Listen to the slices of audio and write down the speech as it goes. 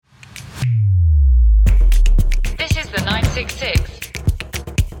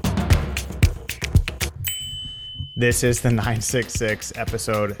This is the 966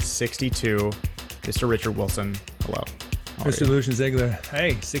 episode 62. Mr. Richard Wilson, hello. Mr. Lucian Ziegler,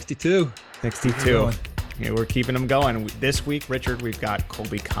 hey, 62. 62. Yeah, we're keeping them going. This week, Richard, we've got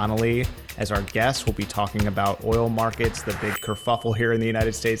Colby Connelly as our guest. We'll be talking about oil markets, the big kerfuffle here in the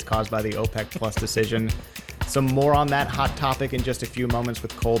United States caused by the OPEC Plus decision. Some more on that hot topic in just a few moments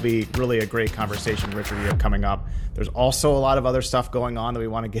with Colby. Really a great conversation, Richard, we have coming up. There's also a lot of other stuff going on that we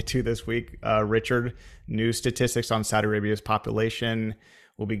want to get to this week. Richard, new statistics on Saudi Arabia's population.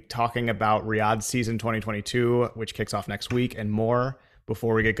 We'll be talking about Riyadh season 2022, which kicks off next week, and more.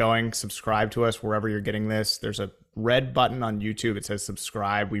 Before we get going, subscribe to us wherever you're getting this. There's a red button on YouTube. It says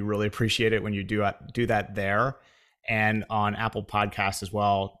subscribe. We really appreciate it when you do that there. And on Apple Podcasts as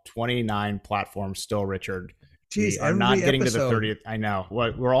well. 29 platforms still, Richard. Jeez, I'm not getting to the 30th. I know.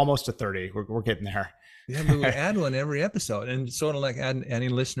 We're almost to 30. We're getting there. Yeah, but we add one every episode, and sort of like adding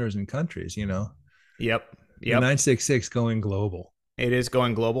listeners and countries, you know? Yep. The 966 going global. It is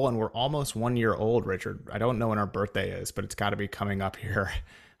going global, and we're almost 1 year old, Richard. I don't know when our birthday is, but it's got to be coming up here.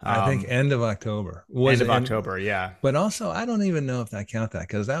 I think end of October. October, yeah. But also, I don't even know if I count that,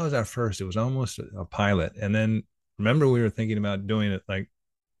 because that was our first. It was almost a pilot. And then, remember, we were thinking about doing it like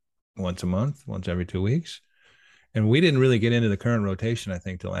once a month, once every 2 weeks. And we didn't really get into the current rotation, I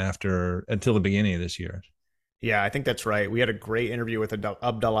think, until the beginning of this year. Yeah, I think that's right. We had a great interview with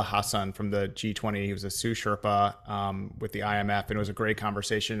Abdullah Hassan from the G20. He was a Sous Sherpa with the IMF, and it was a great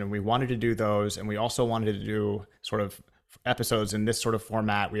conversation. And we wanted to do those, and we also wanted to do sort of episodes in this sort of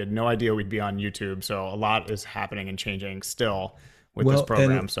format. We had no idea we'd be on YouTube, so a lot is happening and changing still with this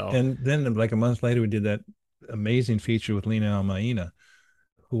program. And then like a month later, we did that amazing feature with Lena Al-Maina,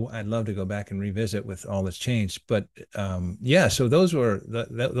 who I'd love to go back and revisit with all that's changed. But so those were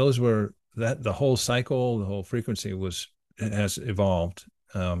the whole cycle, the whole frequency has evolved.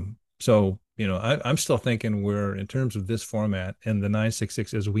 So, you know, I'm still thinking we're, in terms of this format and the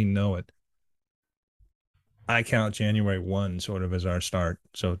 966 as we know it, I count January 1 sort of as our start.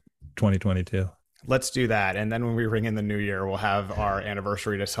 So 2022. Let's do that. And then when we ring in the new year, we'll have our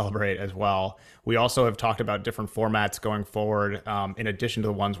anniversary to celebrate as well. We also have talked about different formats going forward, in addition to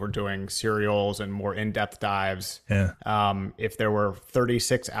the ones we're doing, serials and more in-depth dives. Yeah. If there were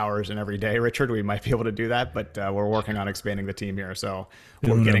 36 hours in every day, Richard, we might be able to do that, but we're working on expanding the team here. So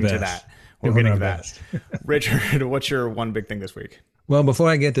we're getting to that. We're getting to that. Richard, what's your one big thing this week? Well, before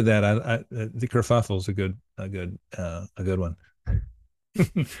I get to that, the kerfuffle is a good one.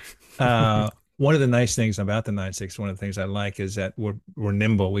 One of the nice things about the 9.6, one of the things I like is that we're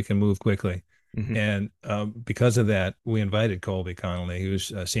nimble. We can move quickly. Mm-hmm. And because of that, we invited Colby Connelly, who's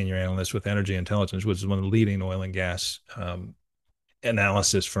a senior analyst with Energy Intelligence, which is one of the leading oil and gas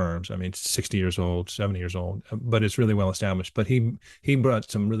analysis firms. I mean, 60 years old, 70 years old, but it's really well established. But he brought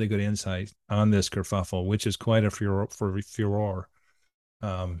some really good insight on this kerfuffle, which is quite a furor.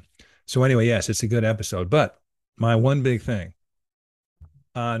 So anyway, yes, it's a good episode. But my one big thing,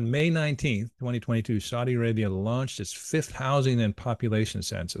 on May 19th, 2022, Saudi Arabia launched its fifth housing and population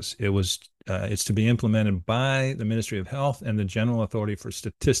census. It's to be implemented by the Ministry of Health and the General Authority for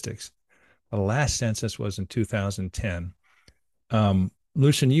Statistics. The last census was in 2010.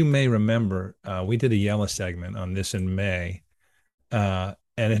 Lucian, you may remember, we did a Yella segment on this in May, and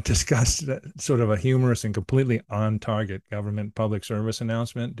it discussed sort of a humorous and completely on-target government public service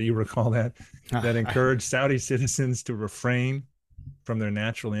announcement. Do you recall that? That encouraged Saudi citizens to refrain from their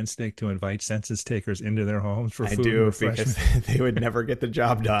natural instinct to invite census takers into their homes for food and refreshment. Because they would never get the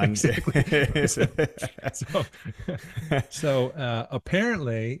job done. So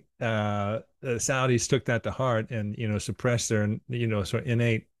apparently the Saudis took that to heart and, you know, suppressed their, you know, sort of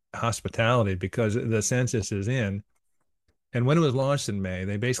innate hospitality because the census is in. And when it was launched in May,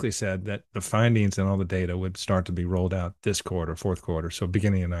 they basically said that the findings and all the data would start to be rolled out this quarter, fourth quarter, so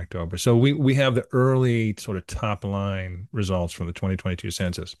beginning in October. So we have the early sort of top line results from the 2022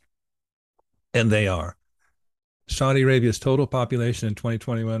 census. And they are. Saudi Arabia's total population in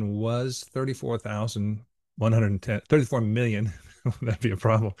 2021 was 34 million. That'd be a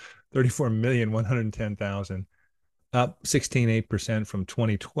problem. 34,110,000. Up 16.8% from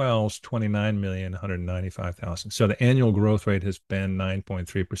 2012's 29,195,000. So the annual growth rate has been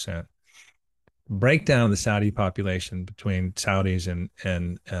 9.3%. Breakdown of the Saudi population between Saudis and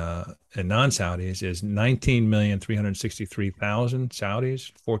non-Saudis is 19,363,000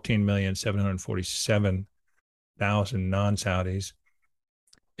 Saudis, 14,747,000 non-Saudis.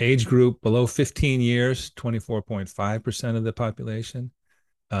 Age group below 15 years, 24.5% of the population.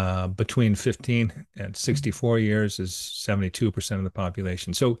 Between 15 and 64 years is 72% of the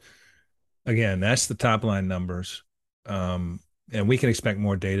population. So again, that's the top line numbers. and we can expect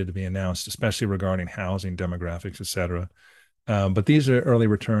more data to be announced, especially regarding housing, demographics, et cetera. But these are early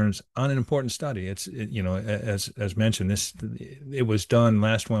returns on an important study. As mentioned, it was done.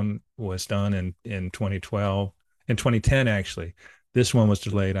 Last one was done in 2012, in 2010 actually. This one was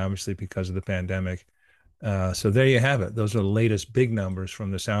delayed, obviously, because of the pandemic. So there you have it. Those are the latest big numbers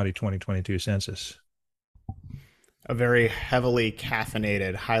from the Saudi 2022 census. A very heavily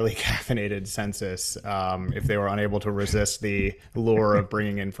caffeinated, highly caffeinated census. If they were unable to resist the lure of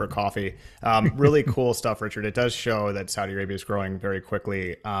bringing in for coffee, really cool stuff, Richard. It does show that Saudi Arabia is growing very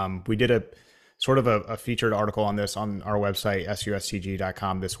quickly. We did a sort of a featured article on this on our website,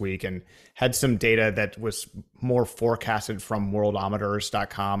 suscg.com this week, and had some data that was more forecasted from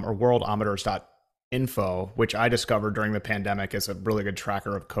worldometers.com or worldometers.info, which I discovered during the pandemic is a really good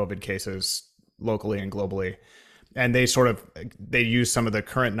tracker of COVID cases locally and globally. And they use some of the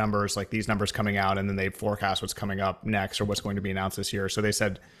current numbers, like these numbers coming out, and then they forecast what's coming up next or what's going to be announced this year. So they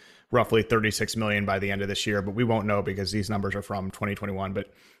said roughly 36 million by the end of this year, but we won't know because these numbers are from 2021.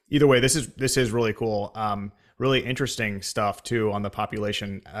 But either way, this is really cool. Really interesting stuff too on the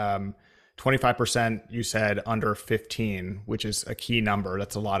population. 25% you said under 15, which is a key number.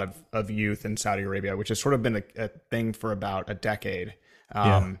 That's a lot of youth in Saudi Arabia, which has sort of been a thing for about a decade.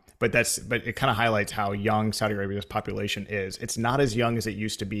 Yeah. But it kind of highlights how young Saudi Arabia's population is. It's not as young as it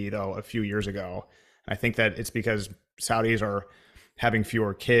used to be, though, a few years ago. I think that it's because Saudis are having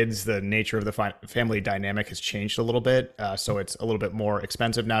fewer kids. The nature of the family dynamic has changed a little bit. So it's a little bit more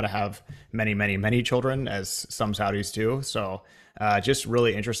expensive now to have many, many, many children, as some Saudis do. So just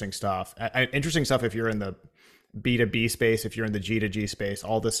really interesting stuff. Interesting stuff if you're in the B2B space, if you're in the G2G space.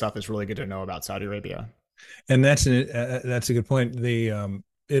 All this stuff is really good to know about Saudi Arabia. And that's a good point.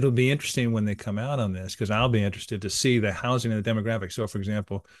 It'll be interesting when they come out on this, because I'll be interested to see the housing and the demographics. So, for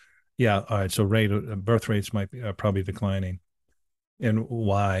example, yeah, all right. So birth rates might be probably declining, and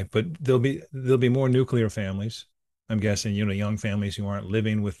why? But there'll be more nuclear families. I'm guessing, young families who aren't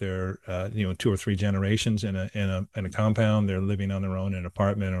living with their 2 or 3 generations in a compound. They're living on their own in an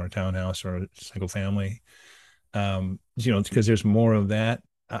apartment or a townhouse or a single family. Because there's more of that.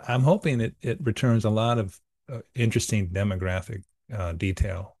 I'm hoping it returns a lot of interesting demographic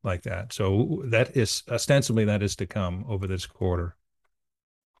detail like that. So that is to come over this quarter.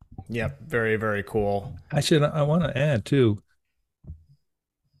 Yep. Very, very cool. I want to add too,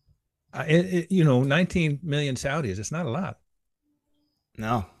 19 million Saudis, it's not a lot.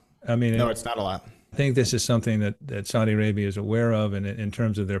 No, I mean, no, it's not a lot. I think this is something that Saudi Arabia is aware of, and in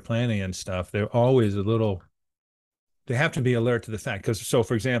terms of their planning and stuff, they're always they have to be alert to the fact. Because, so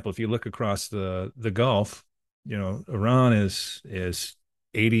for example, if you look across the Gulf, Iran is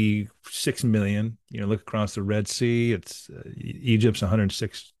 86 million. Look across the Red Sea, it's Egypt's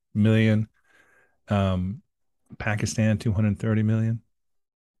 106 million. Pakistan 230 million.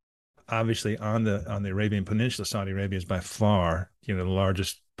 Obviously, on the Arabian Peninsula, Saudi Arabia is by far the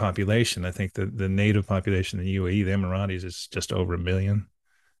largest population. I think the native population in the UAE, the Emiratis, is just over 1 million.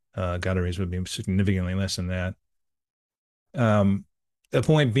 Qataris would be significantly less than that. The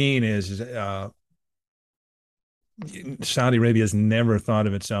point being is Saudi Arabia has never thought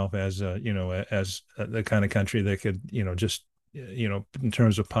of itself as the kind of country that could just in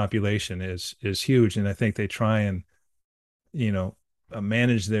terms of population is huge, and I think they try and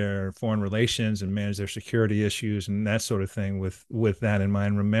manage their foreign relations and manage their security issues and that sort of thing with that in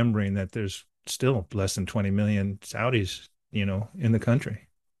mind, remembering that there's still less than 20 million Saudis in the country.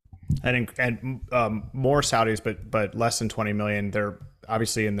 And more Saudis, but less than 20 million. They're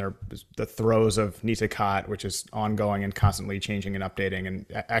obviously in the throes of Nitakat, which is ongoing and constantly changing and updating. And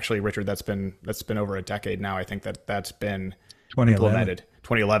actually, Richard, that's been over a decade now. I think that's been 2011. implemented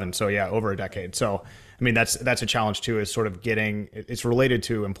 2011. So yeah, over a decade. So I mean, that's a challenge too. Is sort of it's related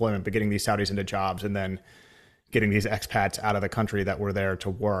to employment, but getting these Saudis into jobs and then getting these expats out of the country that were there to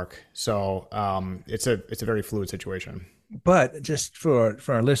work. So it's a very fluid situation. But just for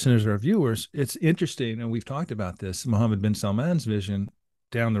our listeners or viewers, it's interesting, and we've talked about this, Mohammed bin Salman's vision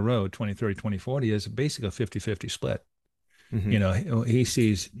down the road, 2030, 2040, is basically a 50-50 split. Mm-hmm.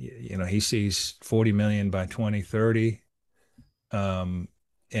 He sees 40 million by 2030. And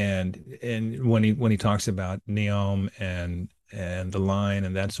when he talks about NEOM and the line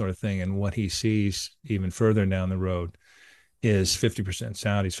and that sort of thing, and what he sees even further down the road is 50%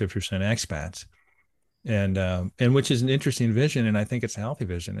 Saudis, 50% expats. And which is an interesting vision, and I think it's a healthy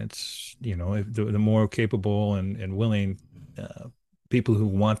vision. It's the more capable and willing people who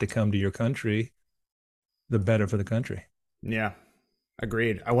want to come to your country, the better for the country. Yeah,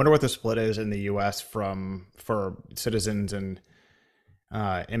 agreed. I wonder what the split is in the U.S. for citizens, and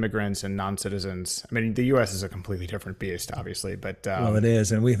immigrants and non-citizens. I mean, the U.S. is a completely different beast, obviously, but Well, it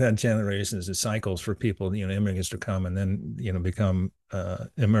is, and we've had generations of cycles for people, immigrants to come and then, become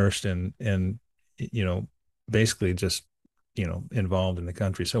immersed in, you know, basically just, involved in the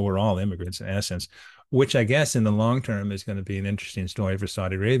country. So we're all immigrants in essence, which I guess in the long term is going to be an interesting story for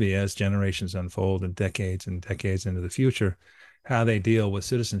Saudi Arabia as generations unfold and decades into the future, how they deal with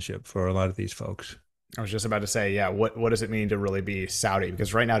citizenship for a lot of these folks. I was just about to say, yeah, what does it mean to really be Saudi?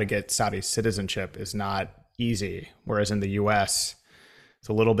 Because right now to get Saudi citizenship is not easy, whereas in the U.S. it's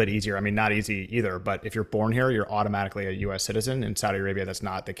a little bit easier. I mean, not easy either, but if you're born here, you're automatically a U.S. citizen. In Saudi Arabia, that's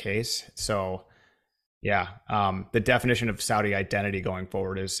not the case. So, yeah, the definition of Saudi identity going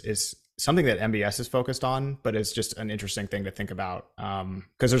forward is something that MBS is focused on, but it's just an interesting thing to think about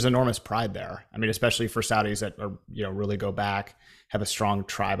because there's enormous pride there. I mean, especially for Saudis that are really go back, have a strong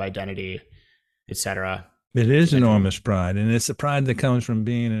tribe identity, etc. It is enormous pride, and it's the pride that comes from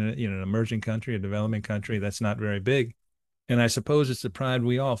being in an emerging country, a developing country that's not very big. And I suppose it's the pride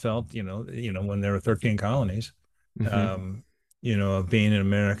we all felt, when there were 13 colonies, of being an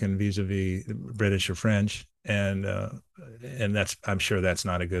American vis-a-vis British or French. And I'm sure that's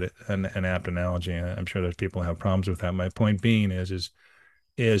not an apt analogy. I'm sure there's people who have problems with that. My point being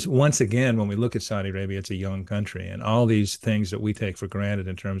is once again, when we look at Saudi Arabia, it's a young country, and all these things that we take for granted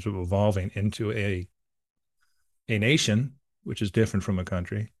in terms of evolving into a nation, which is different from a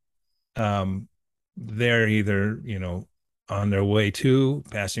country, they're either, on their way to,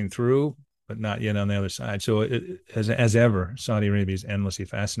 passing through, but not yet on the other side. So as ever, Saudi Arabia is endlessly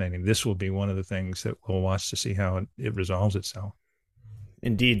fascinating. This will be one of the things that we'll watch to see how it resolves itself.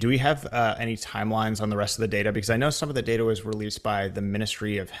 Indeed. Do we have any timelines on the rest of the data? Because I know some of the data was released by the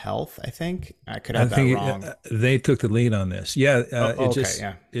Ministry of Health, I think. I could have that wrong. They took the lead on this. Yeah.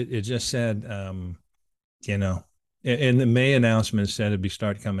 It just said, and the May announcement said it'd be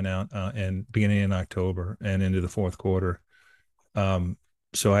start coming out and beginning in October and into the fourth quarter.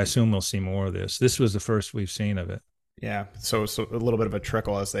 So I assume we'll see more of this. This was the first we've seen of it. Yeah. So a little bit of a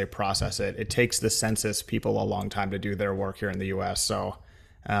trickle as they process it. It takes the census people a long time to do their work here in the U.S. So,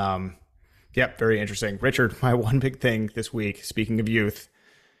 very interesting. Richard, my one big thing this week, speaking of youth,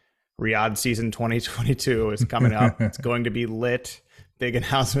 Riyadh season 2022 is coming up. It's going to be lit. Big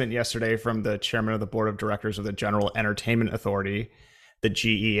announcement yesterday from the chairman of the board of directors of the General Entertainment Authority, the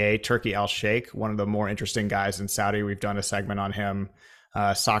GEA, Turki Al-Sheikh, one of the more interesting guys in Saudi. We've done a segment on him.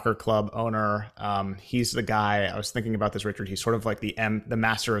 Soccer club owner. He's the guy. I was thinking about this, Richard. He's sort of like the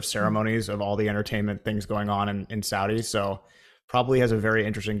master of ceremonies of all the entertainment things going on in Saudi. So probably has a very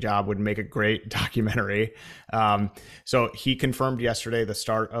interesting job, would make a great documentary. So he confirmed yesterday the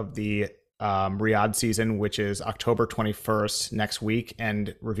start of the Riyadh season, which is October 21st next week,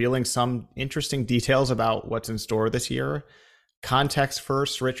 and revealing some interesting details about what's in store this year. Context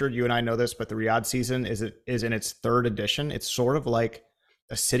first, Richard, you and I know this, but the Riyadh season is in its third edition. It's sort of like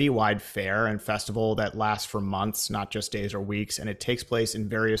a citywide fair and festival that lasts for months, not just days or weeks. And it takes place in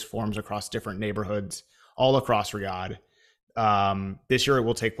various forms across different neighborhoods all across Riyadh. This year, it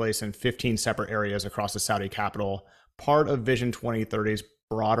will take place in 15 separate areas across the Saudi capital, part of Vision 2030's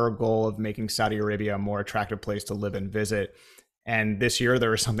broader goal of making Saudi Arabia a more attractive place to live and visit. And this year,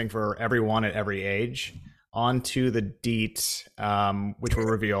 there is something for everyone at every age. On to the deets, which were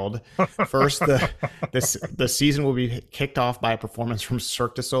revealed. First, the season will be kicked off by a performance from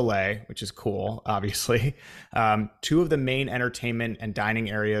Cirque du Soleil, which is cool, obviously. Two of the main entertainment and dining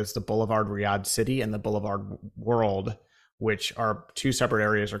areas, the Boulevard Riyadh City and the Boulevard World, which are two separate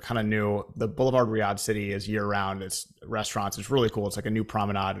areas, are kind of new. The Boulevard Riyadh City is year-round. It's restaurants. It's really cool. It's like a new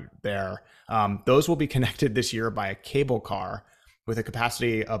promenade there. Those will be connected this year by a cable car with a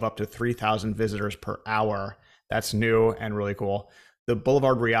capacity of up to 3,000 visitors per hour. That's new and really cool. The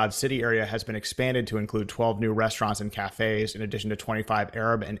Boulevard Riyadh City area has been expanded to include 12 new restaurants and cafes, in addition to 25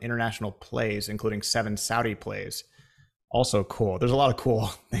 Arab and international plays, including 7 Saudi plays. Also cool. There's a lot of cool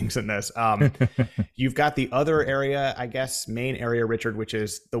things in this. You've got the other area, I guess, main area, Richard, which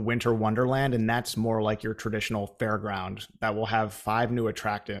is the Winter Wonderland, and that's more like your traditional fairground that will have 5 new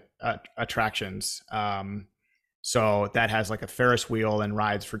attractions. So that has like a Ferris wheel and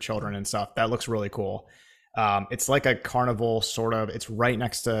rides for children and stuff. That looks really cool. It's like a carnival sort of. It's right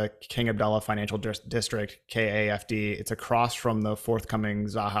next to King Abdullah Financial District, KAFD. It's across from the forthcoming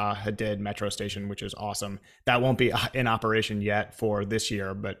Zaha Hadid metro station, which is awesome. That won't be in operation yet for this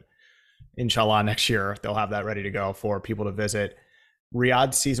year, but inshallah next year they'll have that ready to go for people to visit.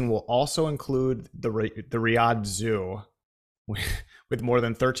 Riyadh season will also include the Riyadh Zoo, with more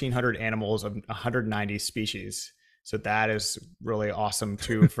than 1,300 animals of 190 species. So that is really awesome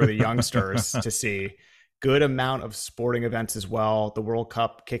too for the youngsters to see. good amount of sporting events as well. The World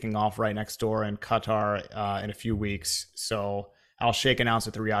Cup kicking off right next door in Qatar in a few weeks. So Al Sheikh announced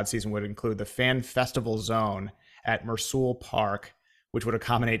that the Riyadh season would include the Fan Festival Zone at Mersul Park, which would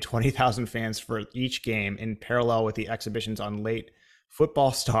accommodate 20,000 fans for each game in parallel with the exhibitions on late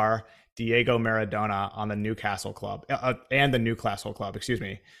football star Diego Maradona on the Newcastle club and the Newcastle club, excuse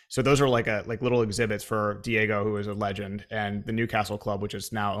me. So those are like little exhibits for Diego, who is a legend, and the Newcastle club, which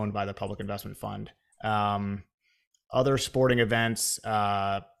is now owned by the Public Investment Fund. Other sporting events,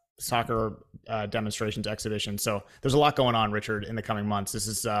 soccer demonstrations, exhibitions. So there's a lot going on, Richard, in the coming months. This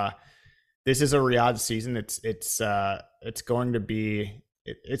is a Riyadh season. It's going to be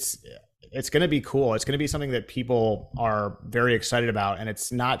it's going to be cool. It's going to be something that people are very excited about, and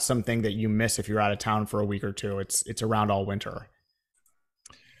it's not something that you miss if you're out of town for a week or two. It's around all winter.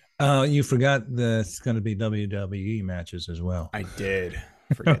 You forgot it's going to be WWE matches as well. I did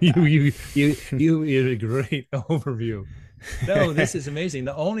forget that. You did a great overview. No, this is amazing.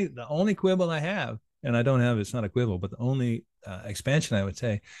 The only quibble I have, and I don't have, it's not a quibble, but the only expansion I would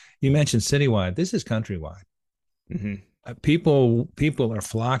say, you mentioned citywide. This is countrywide. Mm-hmm. People are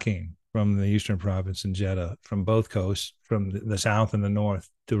flocking from the Eastern Province and Jeddah, from both coasts, from the south and the north,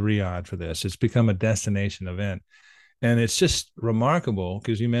 to Riyadh for this. It's become a destination event. And it's just remarkable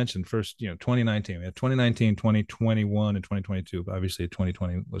because you mentioned first, 2019, we had 2019, 2021, and 2022. Obviously,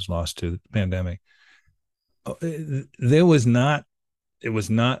 2020 was lost to the pandemic. It was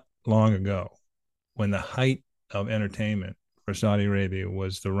not long ago when the height of entertainment for Saudi Arabia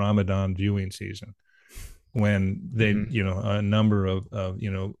was the Ramadan viewing season, when they, a number of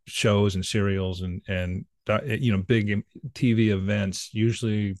shows and serials and big TV events,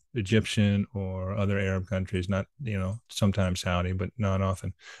 usually Egyptian or other Arab countries, not, sometimes Saudi, but not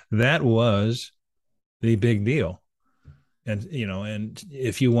often. That was the big deal. And, and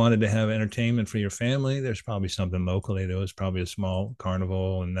if you wanted to have entertainment for your family, there's probably something locally. There was probably a small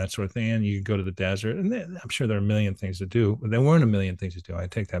carnival and that sort of thing. And you could go to the desert, and I'm sure there are a million things to do, but there weren't a million things to do. I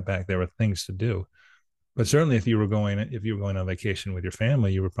take that back. There were things to do. But certainly if you were going on vacation with your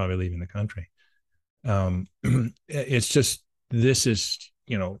family, you were probably leaving the country. It's just, this is,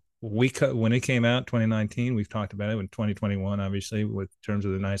 when it came out 2019, we've talked about it. In 2021, obviously, with terms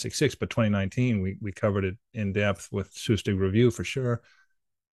of the 966, but 2019 we covered it in depth with Sustig Review for sure.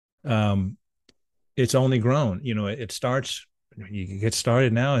 It's only grown. It starts, you get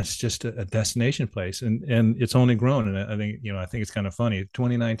started now, it's just a destination place, and it's only grown. And I think it's kind of funny.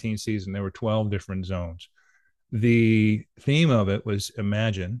 2019 season, there were 12 different zones. The theme of it was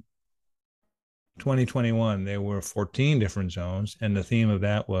Imagine. 2021, there were 14 different zones, and the theme of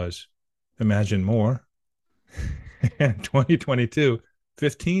that was Imagine More. And 2022,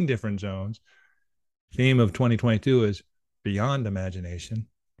 15 different zones. Theme of 2022 is Beyond Imagination.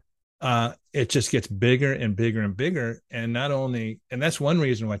 It just gets bigger and bigger and bigger. And that's one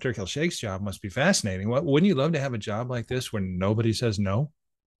reason why Turki Al-Sheikh's job must be fascinating. Wouldn't you love to have a job like this where nobody says no?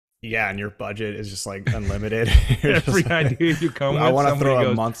 Yeah, and your budget is just like unlimited. Every idea you come with, I want to throw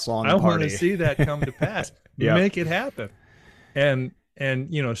a month-long party. I want to see that come to pass. Yep. Make it happen. And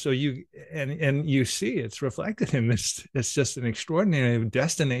so you see it's reflected in this. It's just an extraordinary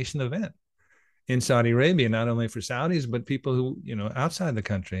destination event in Saudi Arabia, not only for Saudis, but people who, outside the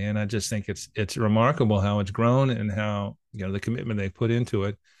country. And I just think it's remarkable how it's grown and how, the commitment they put into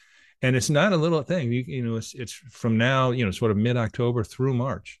it. And it's not a little thing. It's from now, sort of mid-October through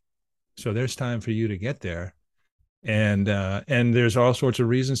March. So there's time for you to get there, and there's all sorts of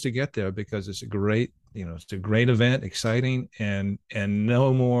reasons to get there, because it's a great event, exciting, and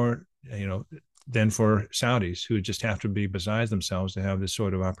no more, than for Saudis who just have to be beside themselves to have this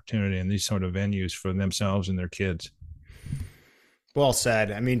sort of opportunity and these sort of venues for themselves and their kids. Well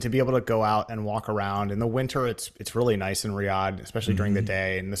said. I mean, to be able to go out and walk around in the winter, it's really nice in Riyadh, especially during the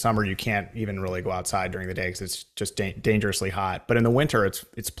day. In the summer, you can't even really go outside during the day because it's just dangerously hot. But in the winter,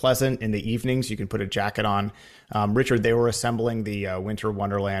 it's pleasant. In the evenings, you can put a jacket on. Richard, they were assembling the Winter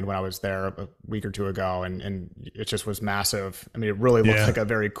Wonderland when I was there a week or two ago, and it just was massive. I mean, it really looks like a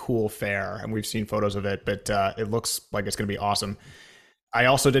very cool fair, and we've seen photos of it, but it looks like it's going to be awesome. I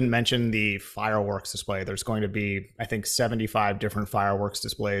also didn't mention the fireworks display. There's going to be, I think, 75 different fireworks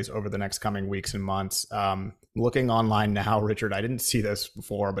displays over the next coming weeks and months. Looking online now, Richard, I didn't see this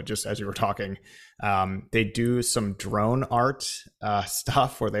before, but just as you were talking, they do some drone art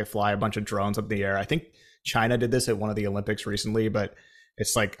stuff where they fly a bunch of drones up in the air. I think China did this at one of the Olympics recently, but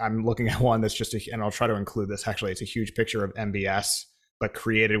it's like, I'm looking at one that's just, and I'll try to include this, actually, it's a huge picture of MBS, but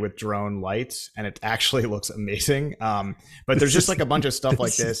created with drone lights, and it actually looks amazing. But there's just like a bunch of stuff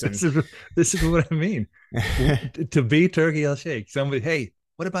like this. And this is what I mean. To be Turki Al-Sheikh, somebody, hey,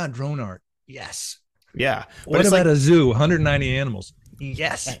 what about drone art? Yes. Yeah, but What it's about like, a zoo, 190 animals?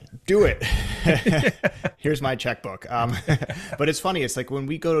 Yes. do it. Here's my checkbook. But it's funny. It's like when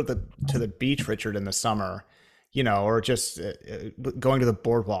we go to the beach, Richard, in the summer, or just going to the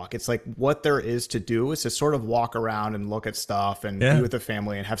boardwalk. It's like what there is to do is to sort of walk around and look at stuff and be Yeah. with the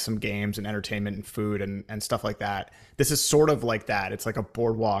family and have some games and entertainment and food and stuff like that. This is sort of like that. It's like a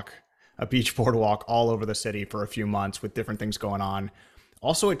boardwalk, a beach boardwalk all over the city for a few months with different things going on.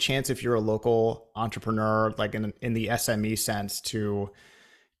 Also, a chance if you're a local entrepreneur, like in the SME sense, to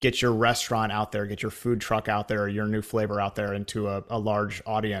get your restaurant out there, get your food truck out there, your new flavor out there into a large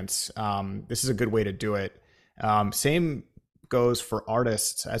audience. This is a good way to do it. Same goes for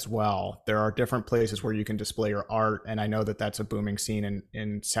artists as well. There are different places where you can display your art, and I know that that's a booming scene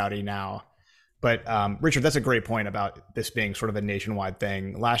in Saudi now. But Richard, that's a great point about this being sort of a nationwide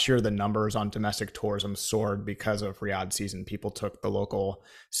thing. Last year, the numbers on domestic tourism soared because of Riyadh season. People took the local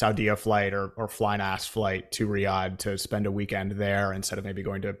Saudia flight or Flynas flight to Riyadh to spend a weekend there instead of maybe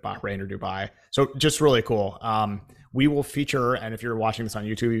going to Bahrain or Dubai. So just really cool. We will feature, and if you're watching this on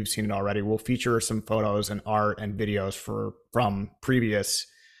YouTube, you've seen it already. We'll feature some photos and art and videos from previous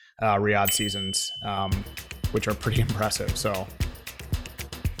Riyadh seasons, which are pretty impressive. So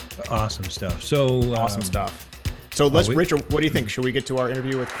Awesome stuff. So awesome stuff. So Richard, what do you think? Should we get to our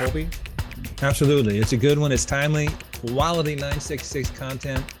interview with Colby? Absolutely. It's a good one. It's timely, quality 966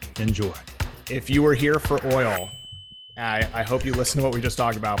 content. Enjoy. If you were here for oil, I hope you listened to what we just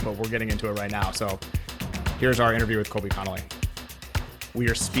talked about, but we're getting into it right now. So here's our interview with Colby Connelly. We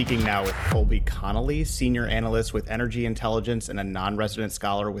are speaking now with Colby Connelly, senior analyst with energy intelligence and a non-resident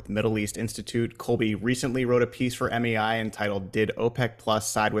scholar with Middle East Institute. Colby recently wrote a piece for MEI entitled, "Did OPEC Plus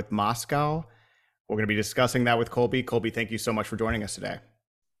Side with Moscow?" We're going to be discussing that with Colby. Colby, thank you so much for joining us today.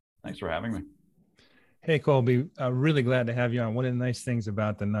 Thanks for having me. Hey, Colby, I'm really glad to have you on. One of the nice things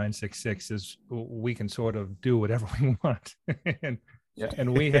about the 966 is we can sort of do whatever we want.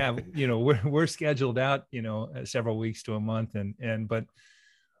 And we have, we're scheduled out, several weeks to a month.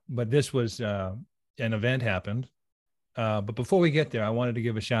 But this was an event happened. But before we get there, I wanted to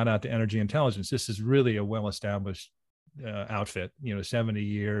give a shout out to Energy Intelligence. This is really a well-established outfit, 70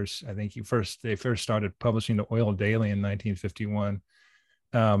 years. I think they first started publishing the Oil Daily in 1951.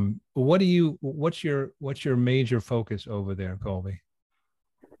 What's your major focus over there, Colby?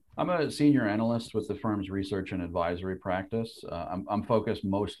 I'm a senior analyst with the firm's research and advisory practice. I'm focused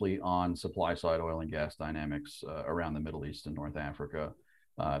mostly on supply side oil and gas dynamics around the Middle East and North Africa.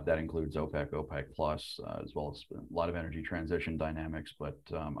 That includes OPEC, OPEC Plus, as well as a lot of energy transition dynamics. But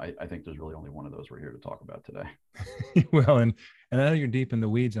I think there's really only one of those we're here to talk about today. Well, and I know you're deep in the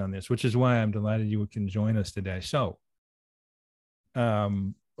weeds on this, which is why I'm delighted you can join us today. So, a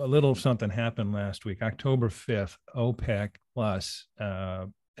little something happened last week, October 5th. OPEC Plus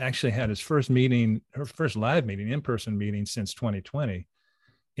actually had her first live meeting, in-person meeting since 2020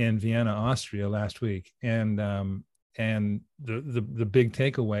 in Vienna, Austria last week. And the big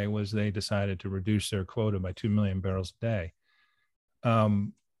takeaway was they decided to reduce their quota by 2 million barrels a day,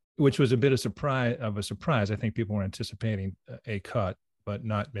 which was a bit of a surprise. I think people were anticipating a cut, but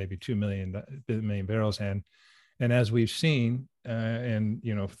not maybe 2 million barrels. And as we've seen, and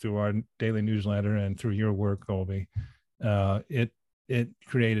through our daily newsletter and through your work, Colby, it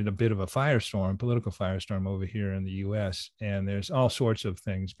created a bit of a political firestorm over here in the U.S. And there's all sorts of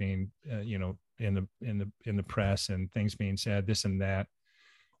things being, in the press and things being said, this and that.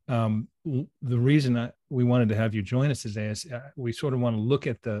 The reason we wanted to have you join us today is we sort of want to look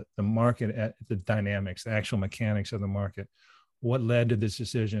at the market, at the dynamics, the actual mechanics of the market, what led to this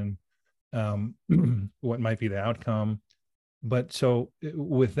decision, what might be the outcome. But so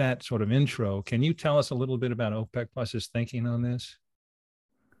with that sort of intro, can you tell us a little bit about OPEC Plus's thinking on this?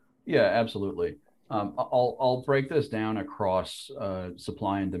 Yeah, absolutely. I'll break this down across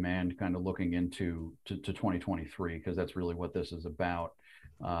supply and demand, kind of looking into to 2023, because that's really what this is about.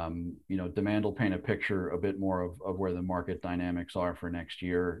 Demand will paint a picture a bit more of where the market dynamics are for next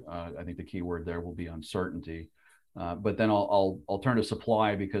year. I think the key word there will be uncertainty. But then I'll turn to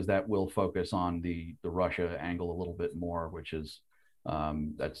supply, because that will focus on the Russia angle a little bit more, which is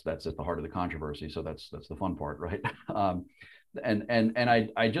that's at the heart of the controversy. So that's the fun part, right? And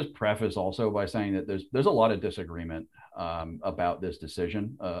I just preface also by saying that there's a lot of disagreement about this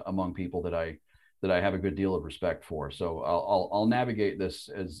decision among people that I have a good deal of respect for. So I'll navigate this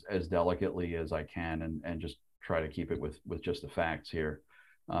as delicately as I can and just try to keep it with just the facts here.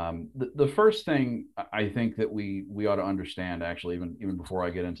 The first thing I think that we ought to understand, actually, even before I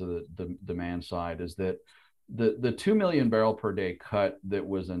get into the demand side, is that the 2 million barrel per day cut that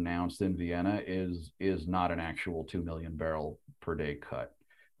was announced in Vienna is not an actual 2 million barrel per day cut.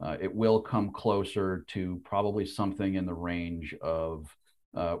 it will come closer to probably something in the range of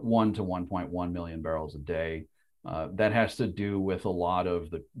 1 to 1.1 million barrels a day. That has to do with a lot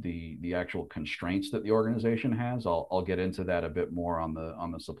of the actual constraints that the organization has. I'll get into that a bit more on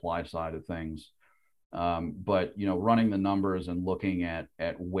the supply side of things. But running the numbers and looking at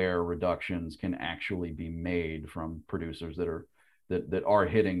where reductions can actually be made from producers that are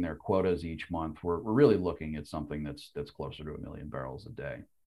hitting their quotas each month, we're really looking at something that's closer to 1 million barrels a day.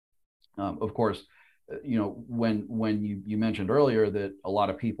 Of course, when you mentioned earlier that a lot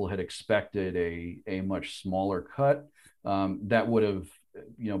of people had expected a much smaller cut, that would have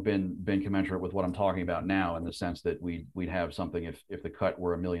been commensurate with what I'm talking about now, in the sense that we'd have something, if the cut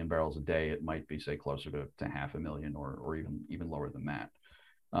were 1 million barrels a day, it might be, say, closer to 500,000 or even lower than that.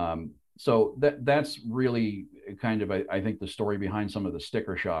 So that's really kind of, I think, the story behind some of the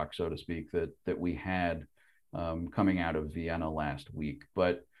sticker shock, so to speak, that we had coming out of Vienna last week.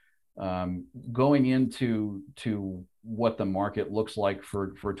 But going into what the market looks like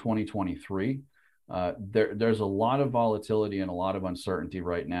for 2023, there's a lot of volatility and a lot of uncertainty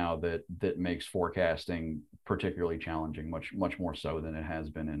right now that makes forecasting particularly challenging, much more so than it has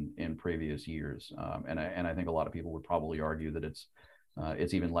been in previous years. And I think a lot of people would probably argue that it's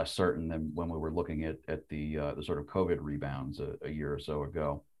even less certain than when we were looking at the sort of COVID rebounds a year or so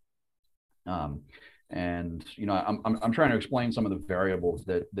ago. And I'm trying to explain some of the variables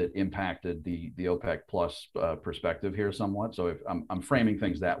that impacted the OPEC plus perspective here somewhat. So if I'm framing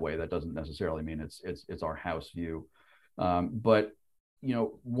things that way, that doesn't necessarily mean it's our house view. But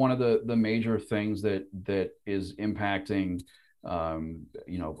one of the major things that is impacting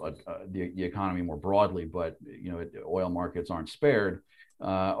the economy more broadly, but oil markets aren't spared,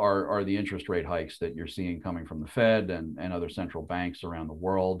 are the interest rate hikes that you're seeing coming from the Fed and other central banks around the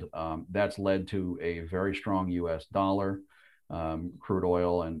world. That's led to a very strong U.S. dollar. Crude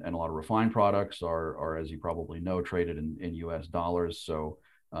oil and a lot of refined products are, as you probably know, traded in U.S. dollars. So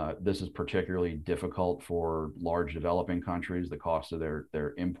this is particularly difficult for large developing countries. The cost of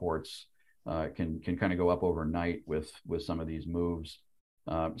their imports can kind of go up overnight with some of these moves.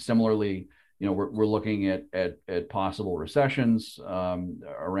 Similarly, we're looking at possible recessions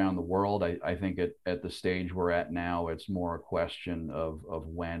around the world. I think at the stage we're at now, it's more a question of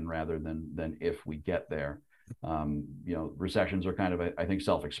when rather than if we get there. Recessions are kind of, I think,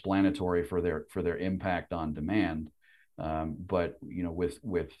 self-explanatory for their impact on demand, but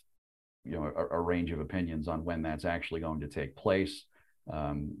with a range of opinions on when that's actually going to take place.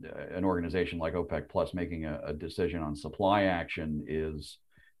 An organization like OPEC Plus making a decision on supply action is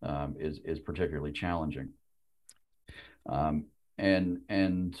particularly challenging. And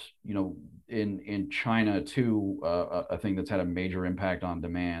in China too, a thing that's had a major impact on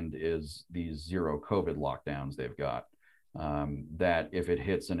demand is these zero COVID lockdowns they've got. That if it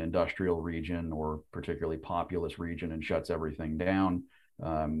hits an industrial region or particularly populous region and shuts everything down,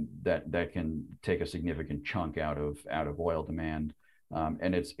 that can take a significant chunk out of oil demand.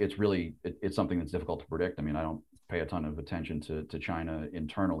 And it's something that's difficult to predict. I mean, I don't pay a ton of attention to China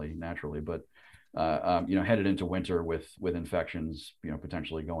internally, naturally, but headed into winter with infections,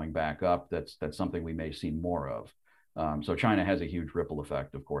 potentially going back up, that's something we may see more of. So China has a huge ripple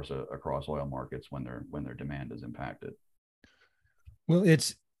effect, of course, across oil markets when their demand is impacted. Well,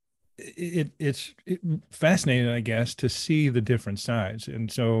 it's fascinating, I guess, to see the different sides. And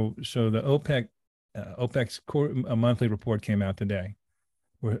so the OPEC's a monthly report came out today.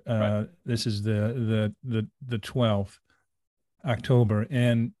 Right. This is the 12th October,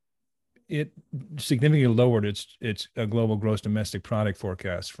 and it significantly lowered its global gross domestic product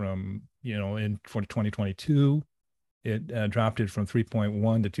forecast from for 2022. It dropped it from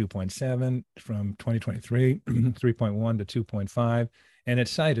 3.1 to 2.7, from 2023 3.1 to 2.5, and it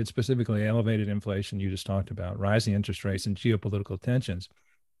cited specifically elevated inflation you just talked about, rising interest rates, and geopolitical tensions.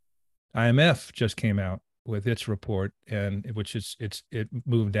 IMF just came out with its report, and it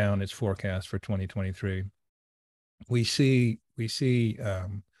moved down its forecast for 2023. We see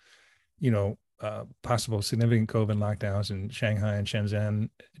possible significant COVID lockdowns in Shanghai and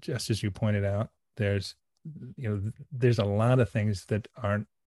Shenzhen, just as you pointed out. There's a lot of things that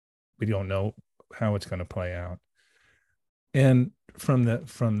we don't know how it's going to play out. And from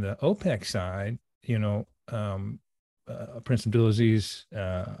the OPEC side, Prince Abdulaziz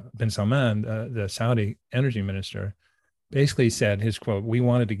bin Salman, the Saudi energy minister, basically said, his quote, "We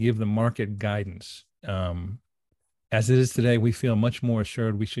wanted to give the market guidance. As it is today, we feel much more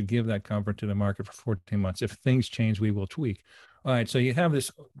assured we should give that comfort to the market for 14 months. If things change, we will tweak." All right, so you have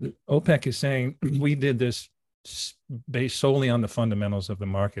this, OPEC is saying, we did this based solely on the fundamentals of the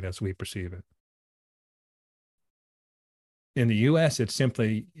market as we perceive it. In the U.S., it's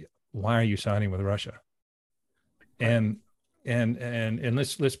simply, why are you siding with Russia? And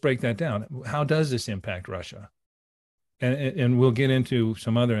let's break that down. How does this impact Russia? And we'll get into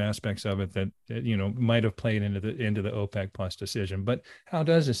some other aspects of it that might have played into the OPEC plus decision. But how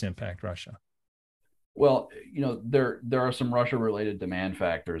does this impact Russia? Well, there are some Russia-related demand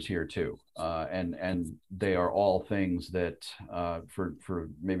factors here too, and they are all things that, for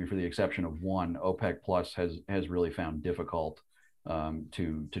maybe for the exception of one, OPEC plus has really found difficult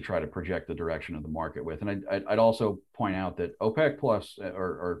to try to project the direction of the market with. And I'd also point out that OPEC plus,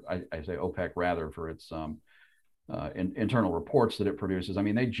 or I say OPEC rather, for its internal reports that it produces, I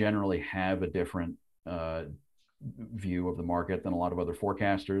mean, they generally have a different view of the market than a lot of other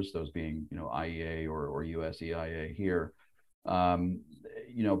forecasters, those being, IEA or US EIA here.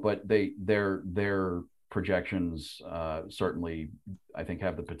 But their projections certainly, I think,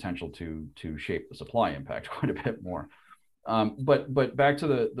 have the potential to shape the supply impact quite a bit more. But back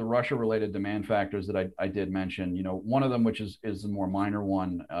to the Russia-related demand factors that I did mention, one of them, which is the more minor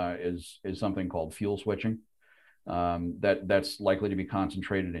one, is something called fuel switching. That's likely to be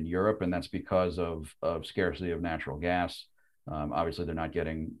concentrated in Europe, and that's because of scarcity of natural gas. Obviously, they're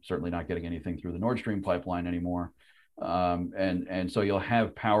certainly not getting anything through the Nord Stream pipeline anymore. And so you'll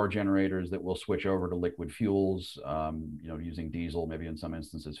have power generators that will switch over to liquid fuels, using diesel, maybe in some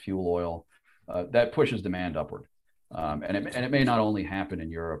instances fuel oil. That pushes demand upward. And it may not only happen in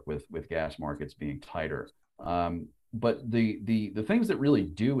Europe with gas markets being tighter. But the things that really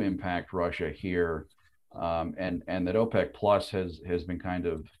do impact Russia here, and that OPEC plus has been kind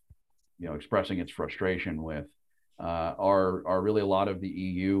of expressing its frustration with, are really a lot of the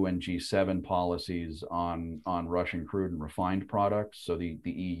EU and G7 policies on Russian crude and refined products. So the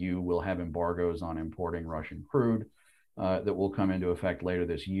EU will have embargoes on importing Russian crude that will come into effect later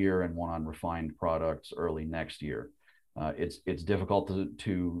this year, and one on refined products early next year. It's difficult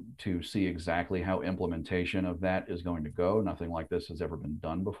to see exactly how implementation of that is going to go. Nothing like this has ever been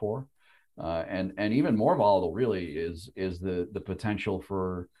done before. And even more volatile really is the potential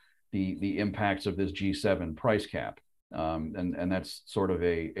for the impacts of this G7 price cap. And that's sort of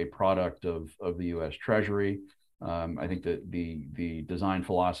a product of the US Treasury. I think that the design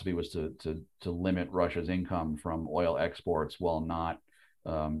philosophy was to limit Russia's income from oil exports while not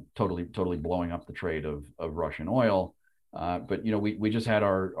totally blowing up the trade of Russian oil. But we just had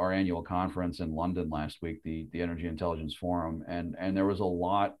our annual conference in London last week, the Energy Intelligence Forum, and there were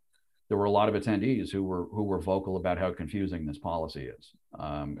a lot of attendees who were vocal about how confusing this policy is,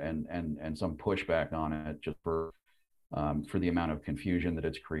 and some pushback on it just for the amount of confusion that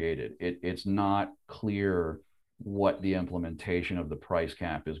it's created. It's not clear what the implementation of the price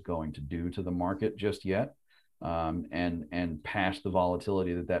cap is going to do to the market just yet, and past the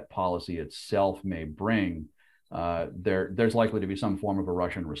volatility that policy itself may bring. There's likely to be some form of a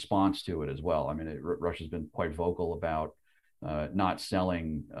Russian response to it as well. I mean, Russia's been quite vocal about not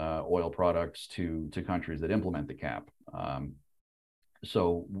selling oil products to countries that implement the cap.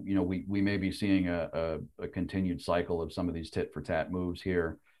 So we may be seeing a continued cycle of some of these tit for tat moves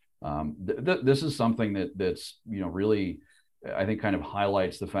here. This is something that's really, I think, kind of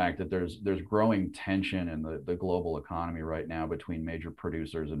highlights the fact that there's growing tension in the global economy right now between major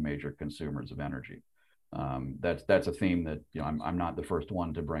producers and major consumers of energy. That's a theme that I'm not the first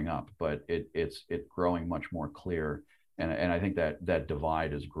one to bring up, but it's growing much more clear, and I think that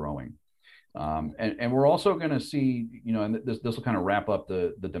divide is growing. And we're also going to see, and this will kind of wrap up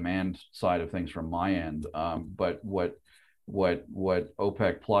the demand side of things from my end. But what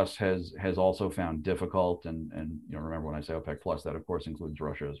OPEC plus has also found difficult, and remember when I say OPEC plus, that of course includes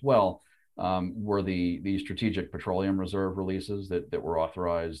Russia as well, were the strategic petroleum reserve releases that were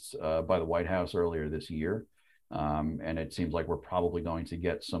authorized by the White House earlier this year. And it seems like we're probably going to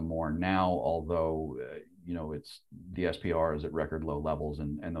get some more now, although it's the SPR is at record low levels,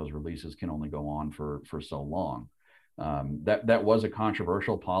 and those releases can only go on for so long. That was a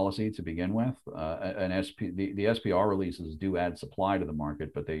controversial policy to begin with. The SPR releases do add supply to the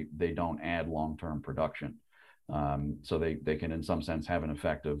market, but they don't add long-term production. So they can, in some sense, have an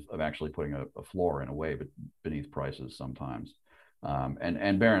effect of actually putting a floor in a way, but beneath prices sometimes.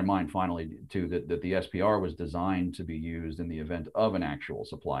 And bear in mind, finally, too, that the SPR was designed to be used in the event of an actual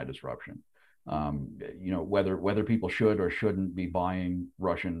supply disruption. Whether people should or shouldn't be buying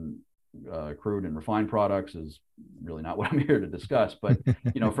Russian crude and refined products is really not what I'm here to discuss. But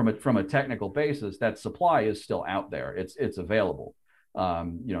from a technical basis, that supply is still out there. It's available.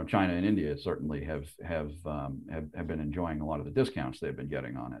 China and India certainly have been enjoying a lot of the discounts they've been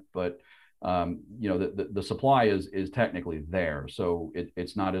getting on it. But the supply is technically there. So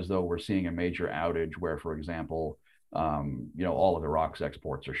it's not as though we're seeing a major outage where, for example, all of Iraq's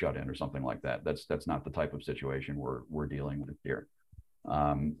exports are shut in or something like that. That's not the type of situation we're dealing with here.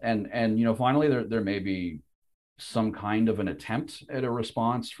 And finally, there may be some kind of an attempt at a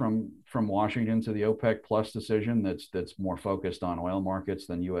response from Washington to the OPEC Plus decision that's more focused on oil markets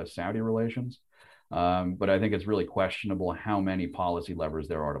than U.S.-Saudi relations. But I think it's really questionable how many policy levers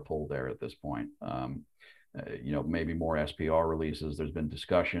there are to pull there at this point. Maybe more SPR releases. There's been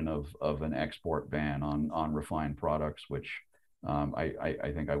discussion of an export ban on refined products, which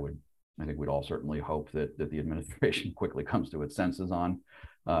I think we'd all certainly hope that the administration quickly comes to its senses on.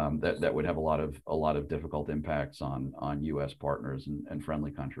 That would have a lot of difficult impacts on U.S. partners and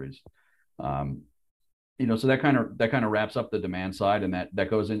friendly countries. So that kind of wraps up the demand side, and that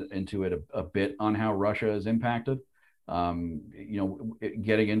goes into it a bit on how Russia is impacted.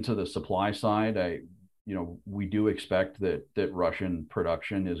 Getting into the supply side, we do expect that Russian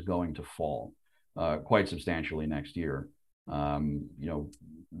production is going to fall quite substantially next year.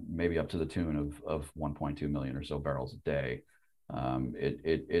 Maybe up to the tune of 1.2 million or so barrels a day.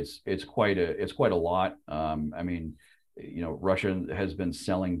 It's quite a lot. Russia has been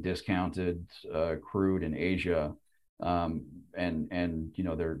selling discounted crude in Asia, and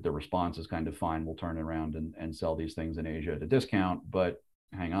their response is kind of fine. We'll turn around and sell these things in Asia at a discount, but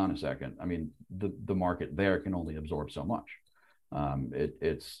hang on a second. The market there can only absorb so much.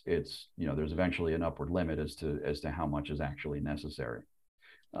 There's eventually an upward limit as to how much is actually necessary.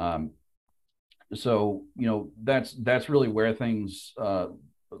 So that's really where things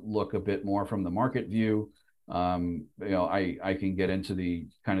look a bit more from the market view. I can get into the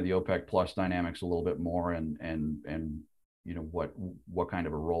kind of the OPEC Plus dynamics a little bit more and what kind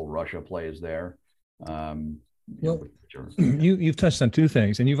of a role Russia plays there. You've touched on two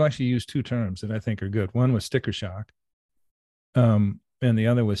things, and you've actually used two terms that I think are good. One was sticker shock, and the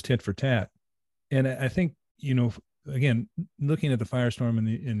other was tit for tat. And I think, again, looking at the firestorm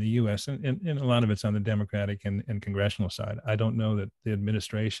in the U.S., and a lot of it's on the Democratic and congressional side, I don't know that the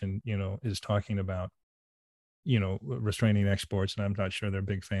administration, is talking about, restraining exports, and I'm not sure they're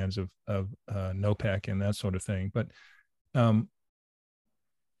big fans of NOPEC and that sort of thing. But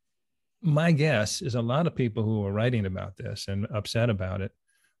my guess is a lot of people who are writing about this and upset about it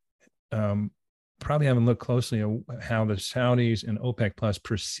probably haven't looked closely at how the Saudis and OPEC Plus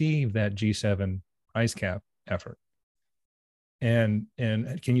perceive that G7 price cap effort. And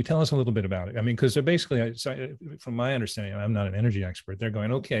can you tell us a little bit about it? Because they're basically, from my understanding, I'm not an energy expert, they're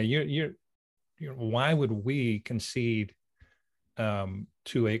going, okay, you're why would we concede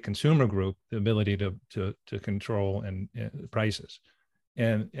to a consumer group the ability to control and prices?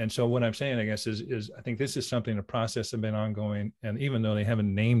 And so what I'm saying, I guess, is I think this is something, a process has been ongoing, and even though they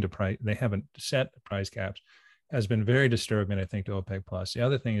haven't named a price, they haven't set price caps, has been very disturbing, I think, to OPEC Plus. The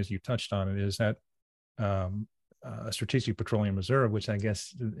other thing is, you touched on it, is that a strategic petroleum reserve, which I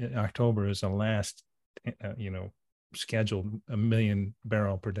guess in October is the last, scheduled 1 million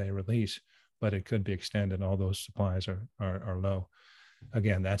barrel per day release, but it could be extended. All those supplies are low.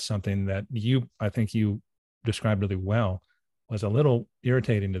 Again, that's something that I think you described really well, was a little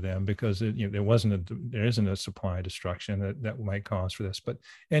irritating to them, because there isn't a supply destruction that might cause for this. But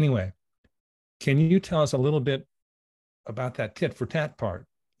anyway, can you tell us a little bit about that tit for tat part?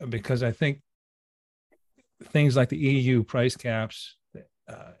 Because I think things like the EU price caps,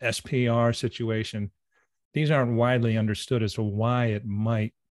 SPR situation, these aren't widely understood as to why it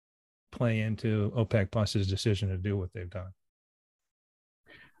might play into OPEC Plus's decision to do what they've done.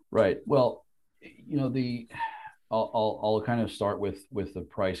 Right. Well, I'll kind of start with the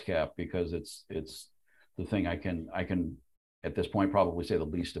price cap, because it's the thing I can at this point probably say the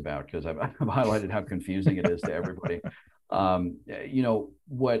least about, because I've highlighted how confusing it is to everybody.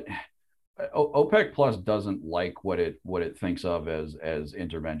 What OPEC Plus doesn't like what it thinks of as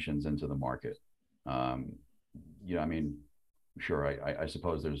interventions into the market. Sure, I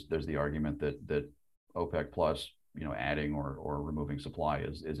suppose there's the argument that OPEC Plus, adding or removing supply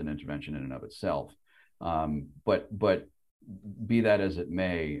is an intervention in and of itself. But be that as it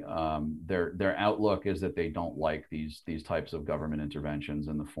may, their outlook is that they don't like these types of government interventions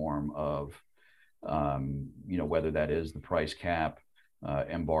in the form of, whether that is the price cap,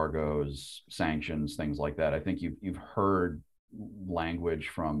 embargoes, sanctions, things like that. I think you've heard language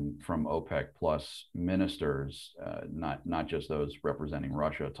from OPEC Plus ministers, not just those representing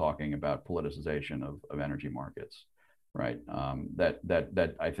Russia, talking about politicization of energy markets, right?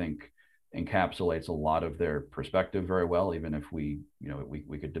 That I think encapsulates a lot of their perspective very well, even if we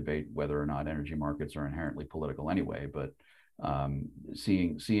could debate whether or not energy markets are inherently political anyway. But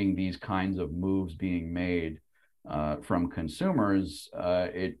seeing these kinds of moves being made from consumers,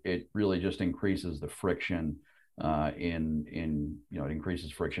 it really just increases the friction it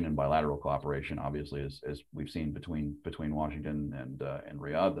increases friction in bilateral cooperation, obviously, as we've seen between Washington and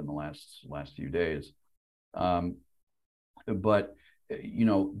Riyadh in the last few days. But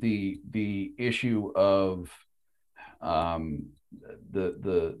the issue of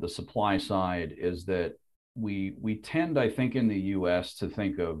the supply side is that we tend, I think, in the U.S. to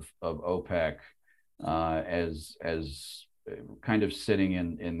think of OPEC as kind of sitting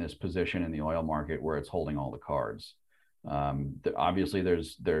in this position in the oil market where it's holding all the cards. Obviously,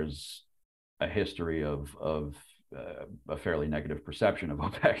 there's a history of a fairly negative perception of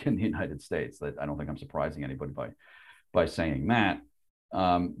OPEC in the United States that I don't think I'm surprising anybody by saying that.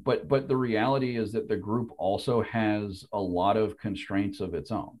 But the reality is that the group also has a lot of constraints of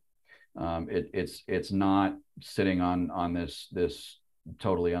its own. It's not sitting on this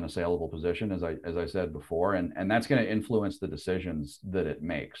totally unassailable position, as I said before, and that's going to influence the decisions that it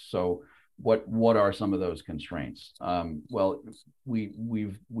makes. So what are some of those constraints? Well,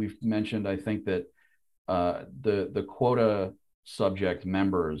 we've mentioned, I think, that the quota subject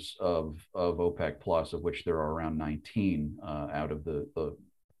members of OPEC Plus, of which there are around 19 out of the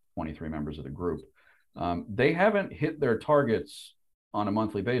 23 members of the group, they haven't hit their targets on a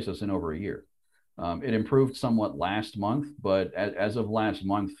monthly basis in over a year. It improved somewhat last month, but as of last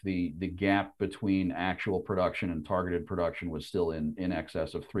month, the gap between actual production and targeted production was still in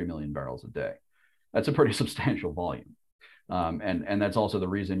excess of 3 million barrels a day. That's a pretty substantial volume. And that's also the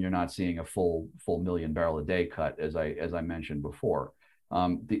reason you're not seeing a full million barrel a day cut, as I mentioned before.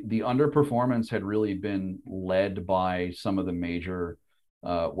 The underperformance had really been led by some of the major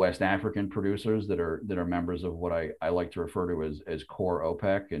West African producers that are members of what I like to refer to as core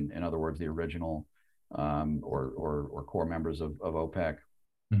OPEC, and in other words, the original or core members of OPEC.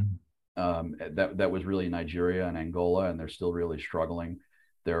 Mm-hmm. That was really Nigeria and Angola, and they're still really struggling.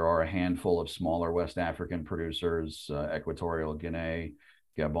 There are a handful of smaller West African producers, Equatorial Guinea,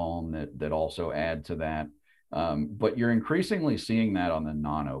 Gabon, that also add to that. But you're increasingly seeing that on the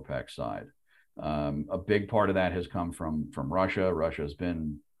non-OPEC side. A big part of that has come from Russia. Russia has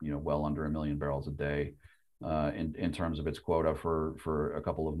been, well under 1 million barrels a day in terms of its quota for a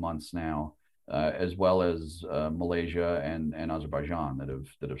couple of months now, as well as Malaysia and Azerbaijan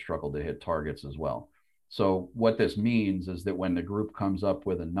that have struggled to hit targets as well. So what this means is that when the group comes up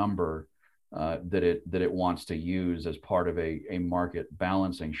with a number that it wants to use as part of a market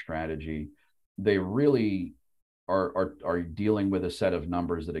balancing strategy, they really are dealing with a set of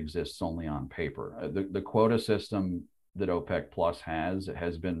numbers that exists only on paper. The quota system that OPEC Plus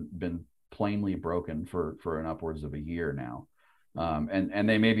has been plainly broken for an upwards of a year now, and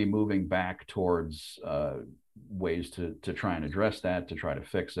they may be moving back towards ways to try and address that, to try to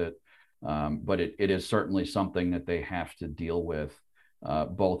fix it. But it is certainly something that they have to deal with,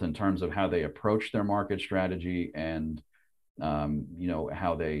 both in terms of how they approach their market strategy and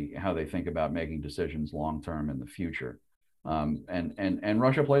how they think about making decisions long term in the future. And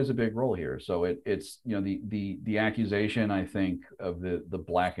Russia plays a big role here. So it's the accusation, I think, of the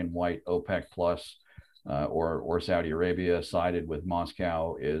black and white OPEC Plus or Saudi Arabia sided with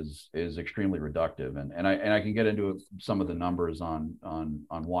Moscow is extremely reductive, and I can get into some of the numbers on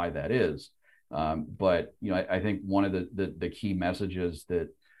why that is. But I think one of the key messages that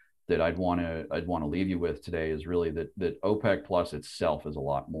I'd want to leave you with today is really that OPEC Plus itself is a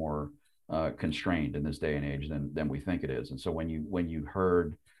lot more constrained in this day and age than we think it is. And so when you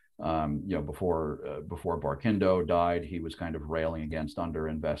heard before Barkindo died, he was kind of railing against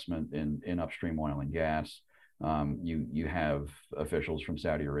underinvestment in upstream oil and gas. You have officials from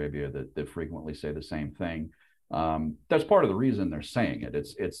Saudi Arabia that frequently say the same thing. That's part of the reason they're saying it.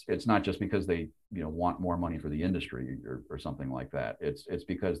 It's not just because they want more money for the industry or something like that. It's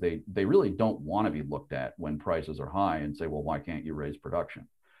because they really don't want to be looked at when prices are high and say, well, why can't you raise production?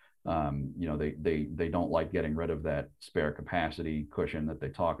 They don't like getting rid of that spare capacity cushion that they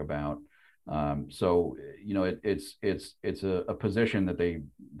talk about. So it's a position that they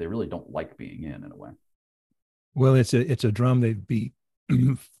really don't like being in a way. Well, it's a drum they beat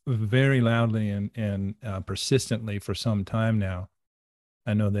very loudly and persistently for some time now.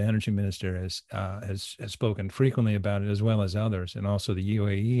 I know the energy minister has spoken frequently about it, as well as others, and also the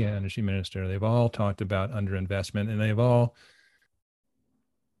UAE energy minister. They've all talked about underinvestment, and they've all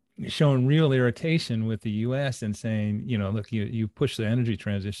shown real irritation with the U.S. and saying, look, you push the energy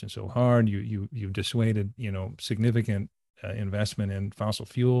transition so hard, you've dissuaded, significant investment in fossil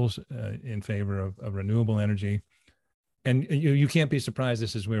fuels in favor of renewable energy. And you can't be surprised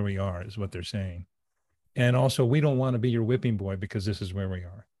this is where we are, is what they're saying. And also, we don't want to be your whipping boy because this is where we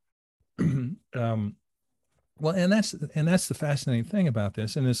are. Well, and that's the fascinating thing about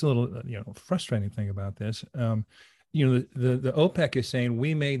this, and it's a little frustrating thing about this. The OPEC is saying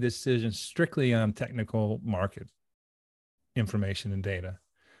we made this decision strictly on technical market information and data,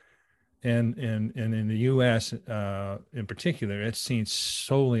 and in the U.S. In particular, it's seen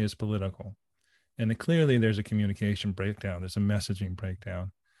solely as political, and clearly there's a communication breakdown, there's a messaging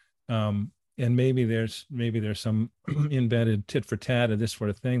breakdown. And maybe there's some embedded tit for tat of this sort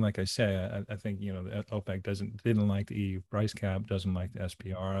of thing. Like I say, I think OPEC didn't like the EU price cap, doesn't like the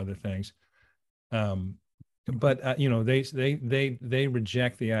SPR, other things. But they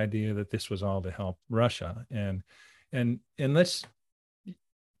reject the idea that this was all to help Russia, and let's.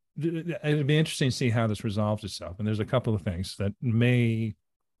 It'd be interesting to see how this resolves itself. And there's a couple of things that may,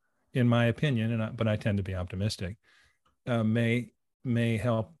 in my opinion, but I tend to be optimistic, may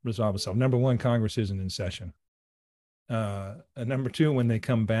help resolve itself. Number one, Congress isn't in session. Number two, when they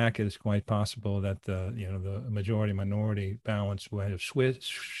come back, it is quite possible that the majority minority balance will have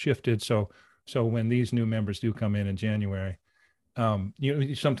shifted. So when these new members do come in January,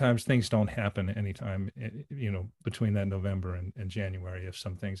 sometimes things don't happen anytime between that November and January if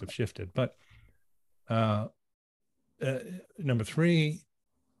some things have shifted. But number three,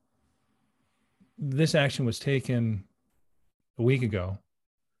 this action was taken a week ago.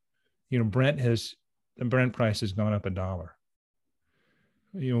 The Brent price has gone up $1.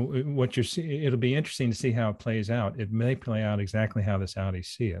 What you're seeing, it'll be interesting to see how it plays out. It may play out exactly how the Saudis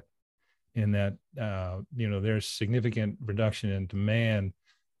see it, in that there's significant reduction in demand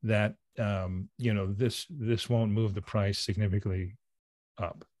that this won't move the price significantly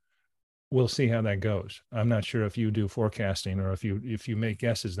up. We'll see how that goes. I'm not sure if you do forecasting or if you make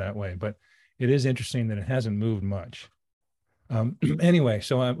guesses that way, but it is interesting that it hasn't moved much. Anyway,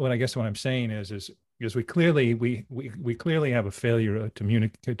 so what I'm saying is we clearly have a failure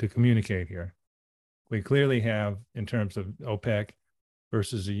to communicate here. We clearly have, in terms of OPEC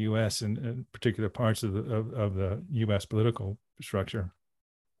versus the U.S. and particular parts of the U.S. political structure,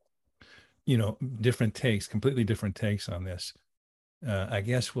 completely different takes on this. I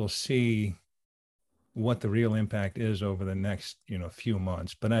guess we'll see what the real impact is over the next few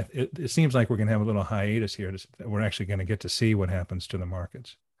months. But it seems like we're going to have a little hiatus here. We're actually going to get to see what happens to the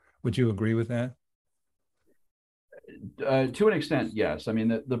markets. Would you agree with that? To an extent, yes. I mean,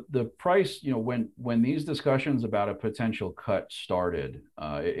 the price, when these discussions about a potential cut started,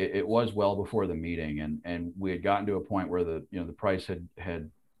 it was well before the meeting, and we had gotten to a point where the price had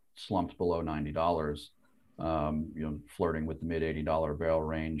slumped below $90. Flirting with the mid $80 barrel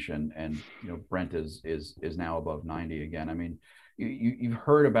range, and Brent is now above 90 again. I mean, you've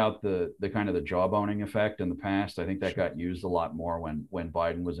heard about the kind of the jawboning effect in the past. I think that got used a lot more when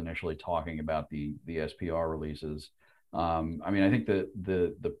Biden was initially talking about the SPR releases. I mean, I think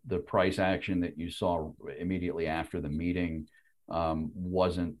the price action that you saw immediately after the meeting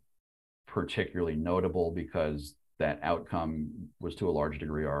wasn't particularly notable because that outcome was to a large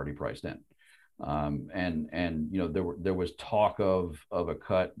degree already priced in. There was talk of a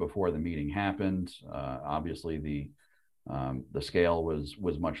cut before the meeting happened. Obviously, the scale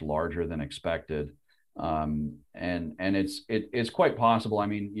was much larger than expected, and it's quite possible. I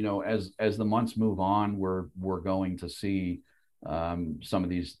mean, as the months move on, we're going to see some of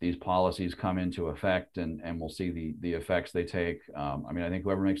these policies come into effect, and we'll see the effects they take. I mean, I think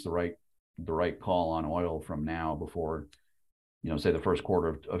whoever makes the right call on oil from now before, say the first quarter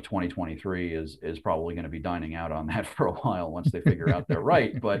of 2023 is probably going to be dining out on that for a while once they figure out they're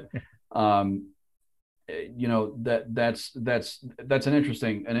right. But that's an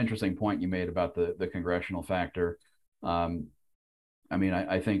interesting point you made about the congressional factor. I mean,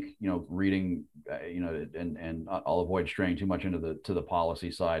 I think reading and I'll avoid straying too much into the policy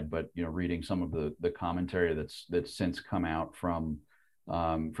side, but reading some of the commentary that's since come out from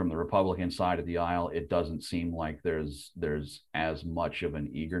the Republican side of the aisle, it doesn't seem like there's as much of an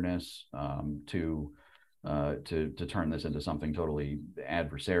eagerness to turn this into something totally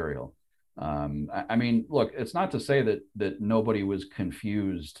adversarial. I mean, look, it's not to say that nobody was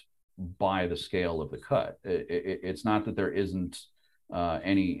confused by the scale of the cut. It's not that there isn't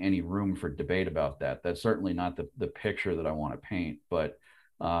any room for debate about that. That's certainly not the picture that I want to paint. But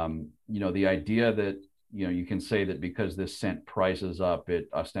the idea that you can say that because this sent prices up, it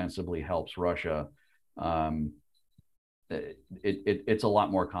ostensibly helps Russia. It's a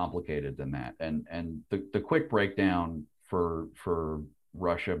lot more complicated than that. And the quick breakdown for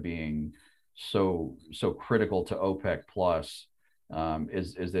Russia being so critical to OPEC plus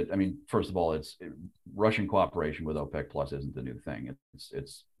is that, I mean, first of all, Russian cooperation with OPEC plus isn't a new thing.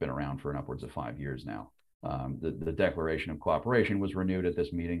 It's been around for upwards of 5 years now. The Declaration of Cooperation was renewed at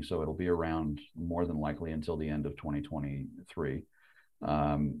this meeting, so it'll be around more than likely until the end of 2023.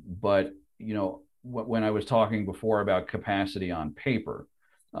 But when I was talking before about capacity on paper,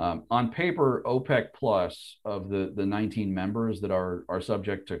 OPEC Plus, of the 19 members that are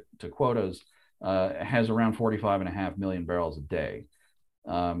subject to quotas, has around 45.5 million barrels a day.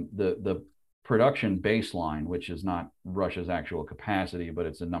 The production baseline, which is not Russia's actual capacity, but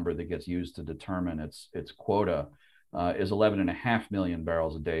it's a number that gets used to determine its quota, is 11.5 million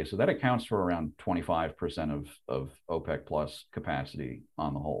barrels a day. So that accounts for around 25% of OPEC Plus capacity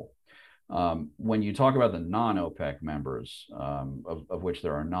on the whole. When you talk about the non-OPEC members, of which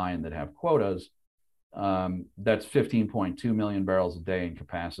there are 9 that have quotas, that's 15.2 million barrels a day in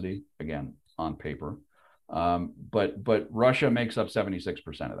capacity, again, on paper. But Russia makes up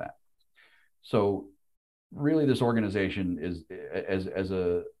 76% of that. So really, this organization is as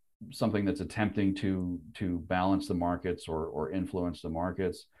something that's attempting to balance the markets or influence the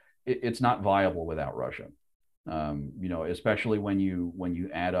markets. It's not viable without Russia. Especially when you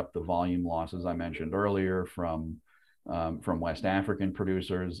add up the volume losses I mentioned earlier from West African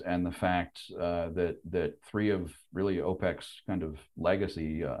producers, and the fact that 3 of really OPEC's kind of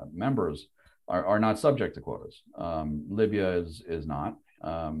legacy members are not subject to quotas. Libya is not.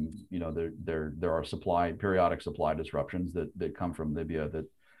 There are periodic supply disruptions that come from Libya that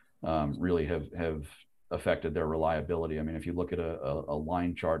really have affected their reliability. I mean, if you look at a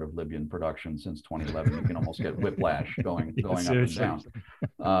line chart of Libyan production since 2011, you can almost get whiplash going up and down.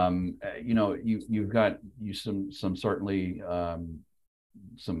 You've got some certainly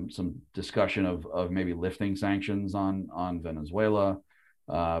some discussion of maybe lifting sanctions on Venezuela.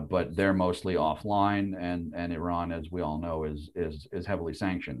 But they're mostly offline, and Iran, as we all know, is heavily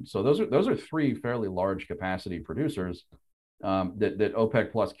sanctioned. So those are 3 fairly large capacity producers that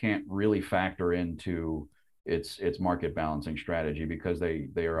OPEC Plus can't really factor into its market balancing strategy, because they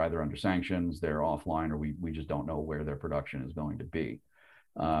are either under sanctions, they're offline, or we just don't know where their production is going to be.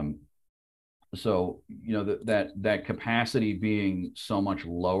 So that capacity being so much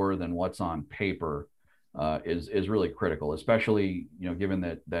lower than what's on paper is really critical, especially given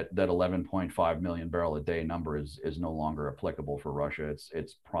that 11.5 million barrel a day number is no longer applicable for Russia.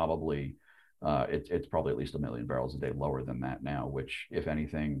 It's probably at least 1 million barrels a day lower than that now, which, if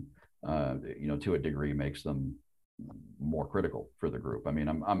anything, to a degree, makes them more critical for the group. I mean,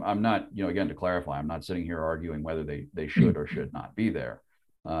 I'm not, again, to clarify, I'm not sitting here arguing whether they should or should not be there.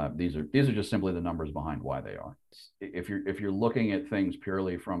 These are just simply the numbers behind why they are. If you're looking at things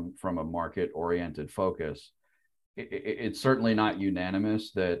purely from a market-oriented focus, it's certainly not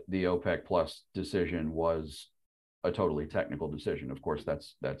unanimous that the OPEC Plus decision was a totally technical decision. Of course,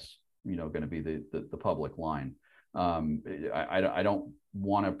 that's going to be the public line. I don't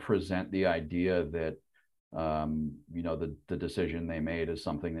want to present the idea that the decision they made is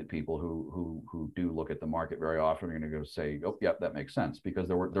something that people who do look at the market very often are going to go say, oh, yep, that makes sense, because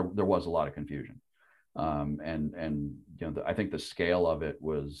there was a lot of confusion. I think the scale of it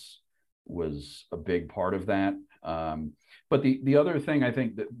was a big part of that. But the other thing, I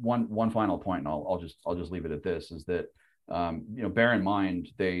think, that one final point, and I'll just leave it at this, is that bear in mind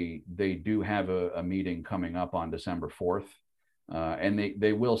they do have a meeting coming up on December 4th, and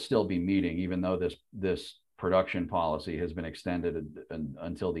they will still be meeting, even though this production policy has been extended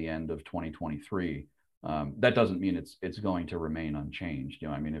until the end of 2023. That doesn't mean it's going to remain unchanged.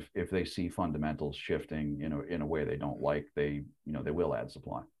 I mean, if they see fundamentals shifting in a way they don't like, they will add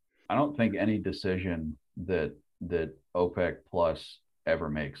supply. I don't think any decision that OPEC Plus ever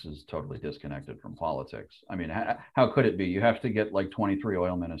makes is totally disconnected from politics. I mean, how could it be? You have to get like 23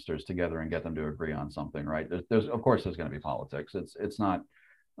 oil ministers together and get them to agree on something, right? There's of course there's going to be politics. It's not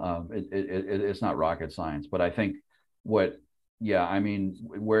rocket science. But I think where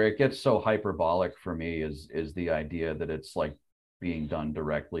it gets so hyperbolic for me is the idea that it's like being done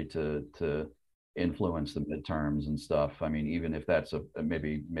directly to influence the midterms and stuff. I mean, even if that's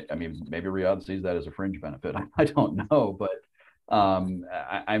maybe Riyadh sees that as a fringe benefit. I don't know, but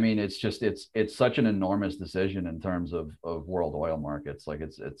I mean, it's such an enormous decision in terms of world oil markets. Like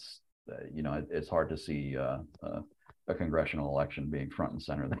it's hard to see a congressional election being front and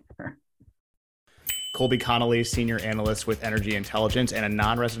center there. Colby Connelly, senior analyst with Energy Intelligence and a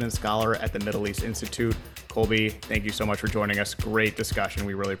non-resident scholar at the Middle East Institute. Colby, thank you so much for joining us. Great discussion.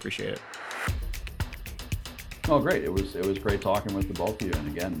 We really appreciate it. Oh, great. It was great talking with the both of you. And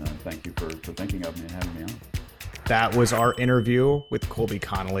again, thank you for thinking of me and having me on. That was our interview with Colby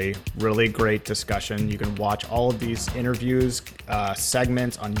Connelly. Really great discussion. You can watch all of these interviews,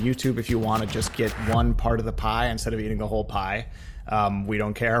 segments on YouTube if you want to just get one part of the pie instead of eating the whole pie. We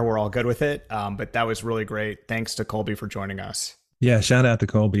don't care. We're all good with it. But that was really great. Thanks to Colby for joining us. Yeah, shout out to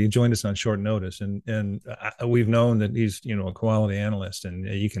Colby. He joined us on short notice, and we've known that he's a quality analyst, and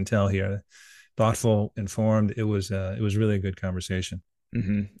you can tell here, thoughtful, informed. It was really a good conversation.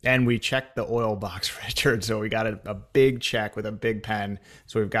 Mm-hmm. And we checked the oil box, Richard. So we got a big check with a big pen.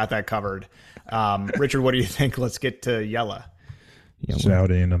 So we've got that covered. Richard, what do you think? Let's get to Yella.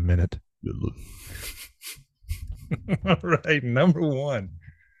 Saudi in a minute. All right, number one.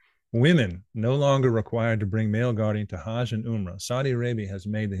 Women no longer required to bring male guardian to Hajj and Umrah. Saudi Arabia has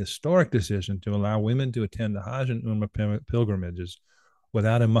made the historic decision to allow women to attend the Hajj and Umrah pilgrimages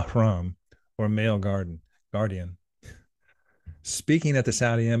without a mahram or male guardian. Speaking at the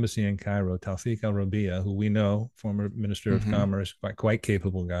Saudi embassy in Cairo, Tawfiq al-Rabia, who we know, former Minister of Commerce, quite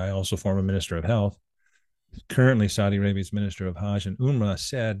capable guy, also former Minister of Health, currently Saudi Arabia's Minister of Hajj and Umrah,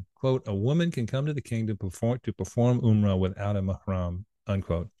 said, quote, "A woman can come to the kingdom to perform Umrah without a mahram,"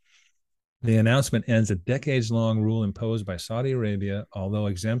 unquote. The announcement ends a decades-long rule imposed by Saudi Arabia, although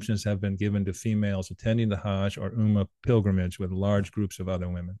exemptions have been given to females attending the Hajj or Umrah pilgrimage with large groups of other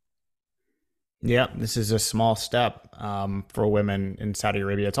women. Yeah, this is a small step for women in Saudi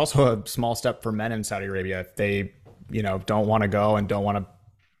Arabia. It's also a small step for men in Saudi Arabia. If they, don't want to go and don't want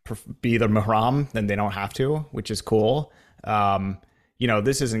to be the mahram, then they don't have to, which is cool.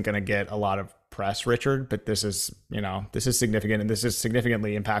 This isn't going to get a lot of press, Richard, but this is significant, and this is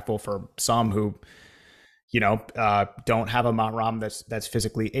significantly impactful for some who, don't have a mahram that's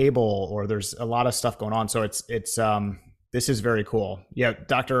physically able, or there's a lot of stuff going on. So this is very cool. Yeah,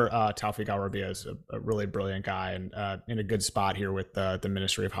 Dr. Tawfiq Al-Rabia is a really brilliant guy, and in a good spot here with the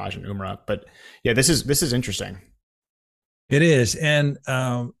Ministry of Hajj and Umrah. But yeah, this is interesting. It is, and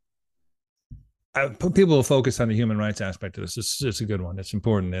people will focus on the human rights aspect of this. It's a good one. It's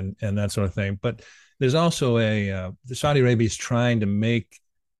important, and that sort of thing. But there's also the Saudi Arabia is trying to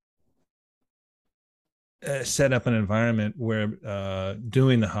set up an environment where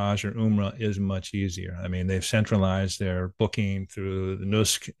doing the Hajj or Umrah is much easier. I mean, they've centralized their booking through the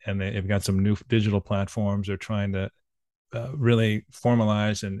Nusk, and they've got some new digital platforms. They're trying to really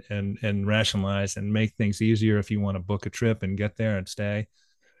formalize and rationalize and make things easier if you want to book a trip and get there and stay.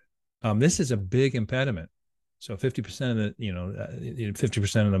 This is a big impediment. So 50% of the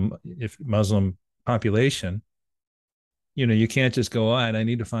 50% of the Muslim population, you can't just go, all right, I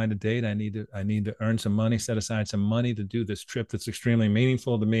need to find a date. I need to earn some money, set aside some money to do this trip that's extremely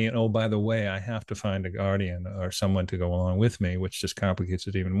meaningful to me. And oh, by the way, I have to find a guardian or someone to go along with me, which just complicates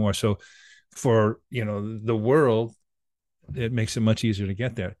it even more. So for, the world, it makes it much easier to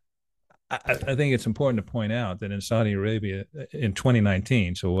get there. I think it's important to point out that in Saudi Arabia in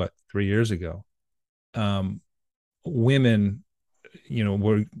 2019, so 3 years ago, women,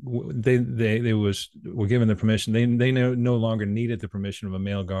 were given the permission. They no longer needed the permission of a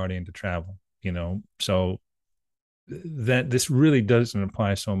male guardian to travel. So that this really doesn't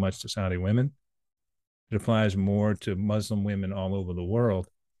apply so much to Saudi women. It applies more to Muslim women all over the world,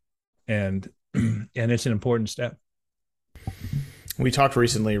 and it's an important step. We talked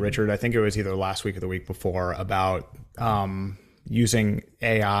recently, Richard, I think it was either last week or the week before, about using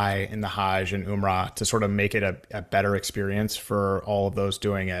AI in the Hajj and Umrah to sort of make it a better experience for all of those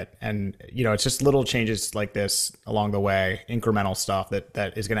doing it. And, it's just little changes like this along the way, incremental stuff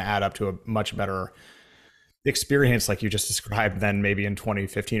that is going to add up to a much better experience, like you just described, than maybe in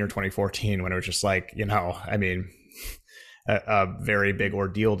 2015 or 2014, when it was just like, a very big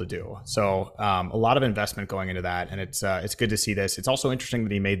ordeal to do. So a lot of investment going into that, and it's good to see this. It's also interesting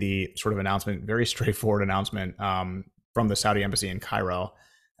that he made the sort of announcement, very straightforward announcement from the Saudi embassy in Cairo,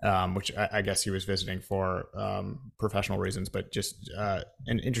 which I guess he was visiting for professional reasons, but just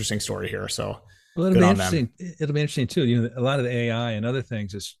an interesting story here. So it'll be interesting. It'll be interesting too. A lot of the AI and other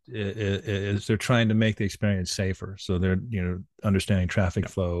things is they're trying to make the experience safer. So they're understanding traffic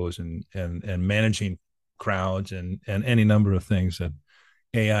flows and managing crowds and any number of things that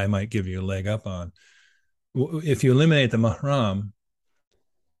AI might give you a leg up on. If you eliminate the mahram,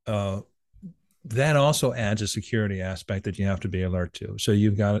 that also adds a security aspect that you have to be alert to. So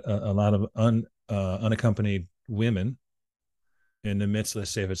you've got a lot of unaccompanied women in the midst. Let's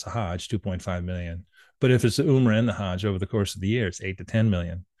say if it's a Hajj, 2.5 million. But if it's the Umrah and the Hajj over the course of the year, it's 8 to 10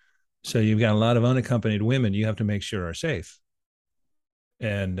 million. So you've got a lot of unaccompanied women you have to make sure are safe.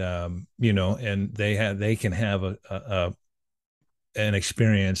 And and they can have an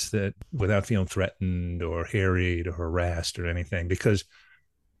experience that without feeling threatened or harried or harassed or anything, because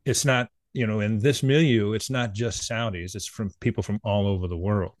it's not, in this milieu, it's not just Saudis, it's from people from all over the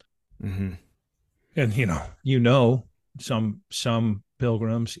world. Mm-hmm. And some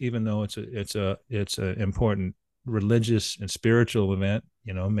pilgrims, even though it's a important religious and spiritual event,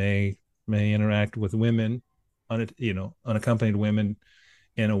 may interact with women, unaccompanied women,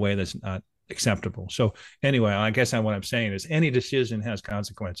 in a way that's not acceptable. So anyway, I guess what I'm saying is any decision has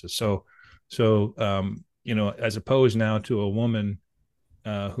consequences. As opposed now to a woman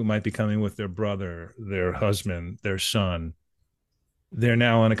who might be coming with their brother, their husband, their son, they're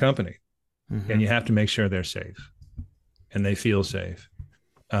now unaccompanied, and you have to make sure they're safe and they feel safe.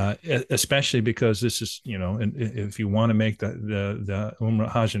 Especially because this is, if you want to make the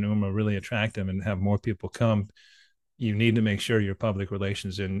Umrah, Hajj and Umrah really attractive and have more people come, you need to make sure your public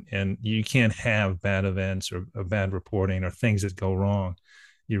relations and you can't have bad events or bad reporting or things that go wrong.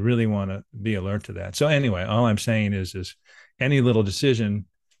 You really want to be alert to that. So anyway, all I'm saying is any little decision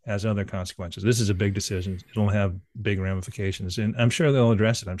has other consequences. This is a big decision. It'll have big ramifications, and I'm sure they'll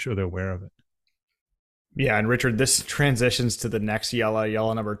address it. I'm sure they're aware of it. Yeah, and Richard, this transitions to the next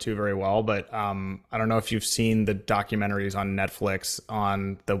Yella number 2 very well. But I don't know if you've seen the documentaries on Netflix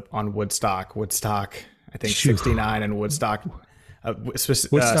on Woodstock. I think 69 and Woodstock,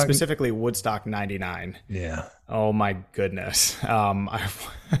 specifically Woodstock 99. Yeah. Oh my goodness. I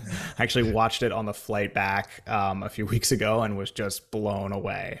actually watched it on the flight back a few weeks ago and was just blown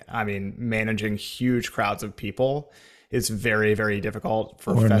away. I mean, managing huge crowds of people is very, very difficult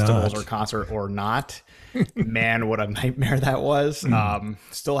for festivals or concert or not. Man, what a nightmare that was.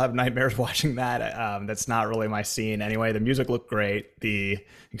 Still have nightmares watching that. That's not really my scene anyway. The music looked great. The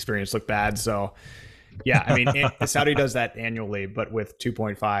experience looked bad. So yeah, I mean, Saudi does that annually, but with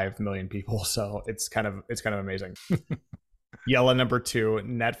 2.5 million people. So it's kind of amazing. Yella number 2,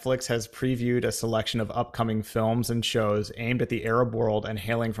 Netflix has previewed a selection of upcoming films and shows aimed at the Arab world and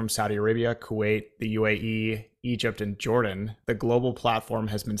hailing from Saudi Arabia, Kuwait, the UAE, Egypt, and Jordan. The global platform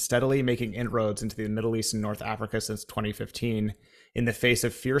has been steadily making inroads into the Middle East and North Africa since 2015 in the face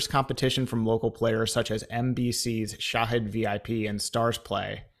of fierce competition from local players such as MBC's Shahid VIP and Stars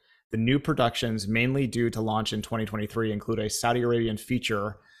Play. The new productions, mainly due to launch in 2023, include a Saudi Arabian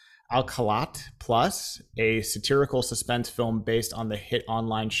feature, Al-Khalat Plus, a satirical suspense film based on the hit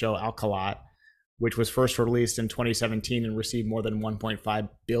online show Al-Khalat, which was first released in 2017 and received more than 1.5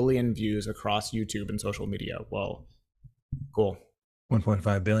 billion views across YouTube and social media. Whoa, cool.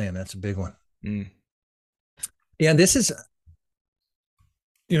 1.5 billion, that's a big one. Yeah, this is,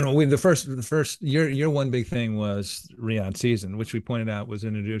 the first your one big thing was Riyadh season, which we pointed out was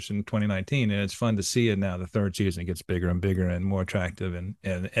introduced in 2019, and it's fun to see it now. The third season gets bigger and bigger and more attractive, and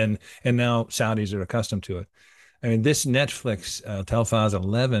now Saudis are accustomed to it. I mean, this Netflix Telfaz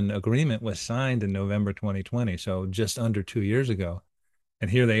 11 agreement was signed in November 2020, so just under 2 years ago, and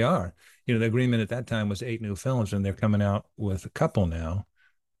here they are. The agreement at that time was 8 new films, and they're coming out with a couple now,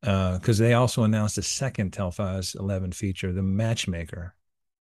 because they also announced a second Telfaz 11 feature, The Matchmaker.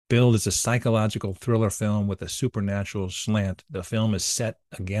 Billed as a psychological thriller film with a supernatural slant. The film is set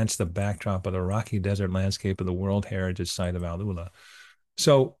against the backdrop of the rocky desert landscape of the World Heritage Site of Al-Ula.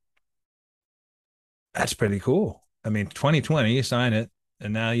 So that's pretty cool. I mean, 2020, you sign it,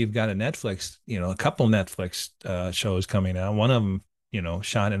 and now you've got a Netflix, a couple Netflix shows coming out. One of them,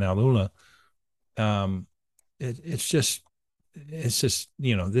 shot in Al-Ula. It's just this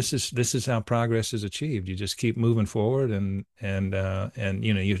is how progress is achieved. You just keep moving forward and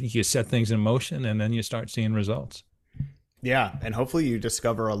you set things in motion, and then you start seeing results. Yeah, and hopefully you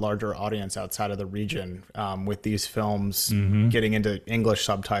discover a larger audience outside of the region with these films getting into English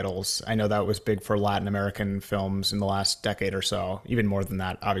subtitles. I know that was big for Latin American films in the last decade or so, even more than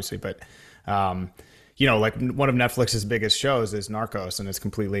that, obviously. But like one of Netflix's biggest shows is Narcos, and it's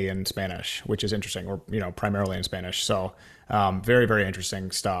completely in Spanish, which is interesting, or primarily in Spanish. So very, very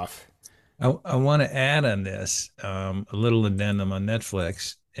interesting stuff. I want to add on this a little addendum on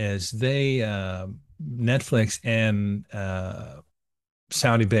Netflix, as Netflix and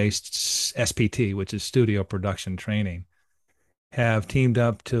Saudi-based SPT, which is Studio Production Training, have teamed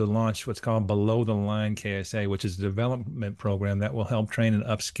up to launch what's called Below the Line KSA, which is a development program that will help train and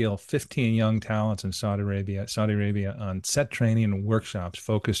upskill 15 young talents in Saudi Arabia on set training and workshops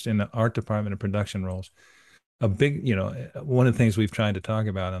focused in the art department and production roles. A big, one of the things we've tried to talk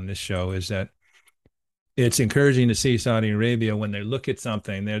about on this show is that it's encouraging to see Saudi Arabia, when they look at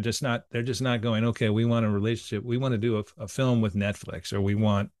something, they're just not going, okay, we want a relationship. We want to do a film with Netflix, or we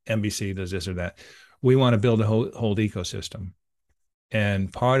want NBC does this or that. We want to build a whole ecosystem.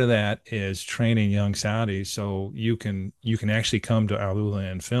 And part of that is training young Saudis, so you can actually come to Al-Ula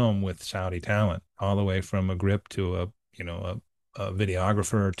and film with Saudi talent, all the way from a grip to a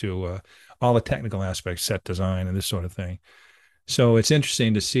videographer to all the technical aspects, set design, and this sort of thing. So it's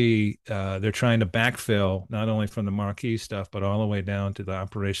interesting to see they're trying to backfill not only from the marquee stuff, but all the way down to the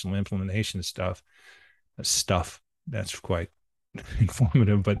operational implementation stuff. stuff. That's quite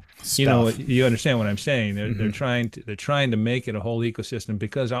informative, but Stuff. you understand what I'm saying. They're Mm-hmm. they're trying to make it a whole ecosystem,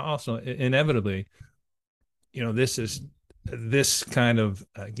 because also inevitably, this kind of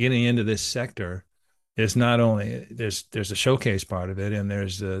getting into this sector is not only there's a showcase part of it, and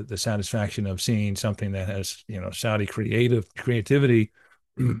there's the satisfaction of seeing something that has Saudi creativity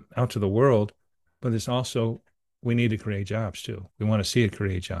out to the world, but it's also, we need to create jobs too. We want to see it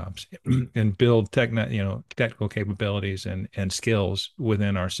create jobs and build technical capabilities and skills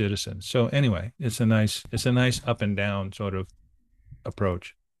within our citizens. So anyway, it's a nice up and down sort of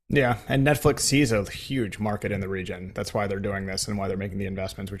approach. Yeah, and Netflix sees a huge market in the region. That's why they're doing this and why they're making the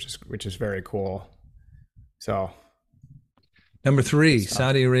investments, which is very cool. So Number good three, stuff.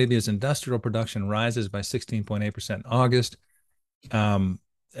 Saudi Arabia's industrial production rises by 16.8% in August. Saudi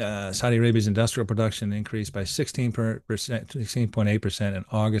Arabia's industrial production increased by 16.8% in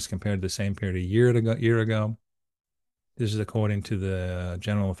August compared to the same period a year ago. This is according to the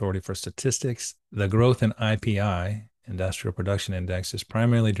General Authority for Statistics. The growth in IPI, Industrial Production Index, is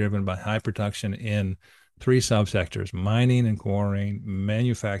primarily driven by high production in three subsectors: mining and quarrying,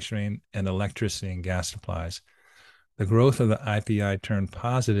 manufacturing, and electricity and gas supplies. The growth of the IPI turned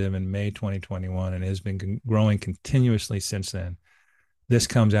positive in May 2021 and has been growing continuously since then. This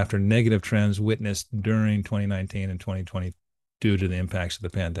comes after negative trends witnessed during 2019 and 2020 due to the impacts of the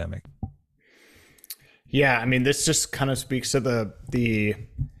pandemic. Yeah, I mean, this just kind of speaks to the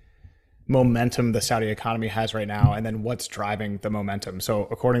momentum the Saudi economy has right now, and then what's driving the momentum. So,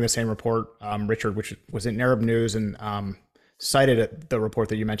 according to the same report, Richard, which was in Arab News and cited the report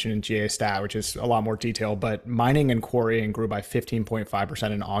that you mentioned in GA Stat, which is a lot more detail, but mining and quarrying grew by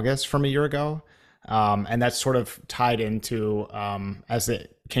 15.5% in August from a year ago. And that's sort of tied into as the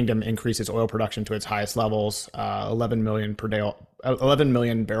kingdom increases oil production to its highest levels, 11 million per day, 11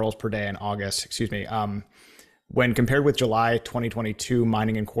 million barrels per day in August. Excuse me. When compared with July 2022,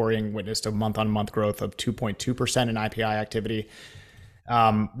 mining and quarrying witnessed a month-on-month growth of 2.2% in IPI activity.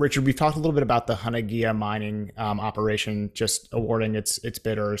 Richard, we've talked a little bit about the Hanagia mining operation just awarding its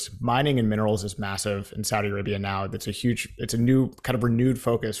bidders. Mining and minerals is massive in Saudi Arabia now. It's a new kind of renewed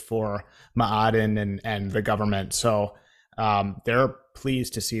focus for Ma'aden and the government. So they're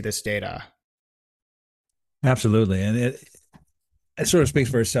pleased to see this data. Absolutely, and it sort of speaks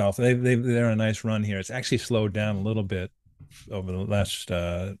for itself. They're on a nice run here. It's actually slowed down a little bit over the last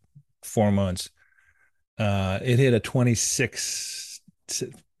 4 months. It hit a 26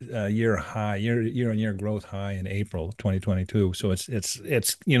 year on year growth high in April 2022. So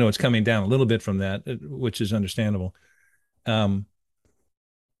it's coming down a little bit from that, which is understandable. But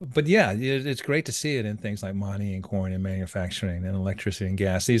yeah, it's great to see it in things like mining and quarrying and manufacturing and electricity and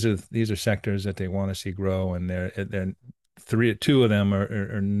gas. These are sectors that they want to see grow, and they're two of them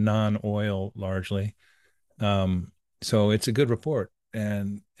are non-oil largely. So it's a good report,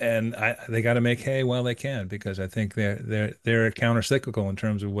 and they got to make hay while they can, because I think they're counter-cyclical in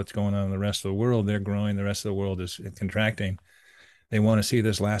terms of what's going on in the rest of the world. They're growing, the rest of the world is contracting. They want to see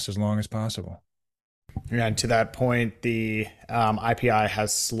this last as long as possible. Yeah, and to that point, the IPI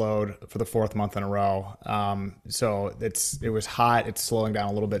has slowed for the fourth month in a row. So it was hot. It's slowing down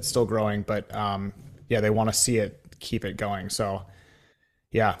a little bit, still growing, but yeah, they want to see it keep it going. So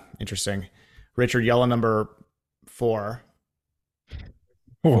yeah, interesting. Richard, yellow number four.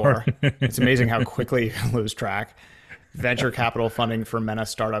 It's amazing how quickly you can lose track. Venture capital funding for MENA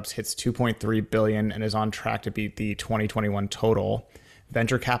startups hits 2.3 billion and is on track to beat the 2021 total.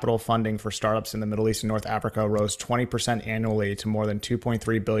 Venture capital funding for startups in the Middle East and North Africa rose 20% annually to more than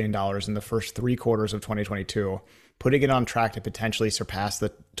 $2.3 billion in the first 3 quarters of 2022, putting it on track to potentially surpass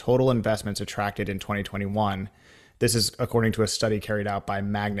the total investments attracted in 2021. This is according to a study carried out by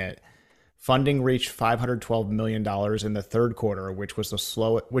Magnet. Funding reached $512 million in the third quarter, which was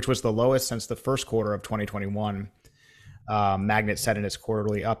the lowest since the first quarter of 2021. Magnet said in its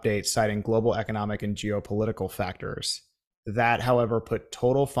quarterly update, citing global economic and geopolitical factors. That, however, put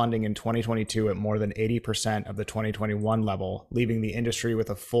total funding in 2022 at more than 80% of the 2021 level, leaving the industry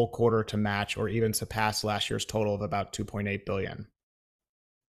with a full quarter to match or even surpass last year's total of about 2.8 billion.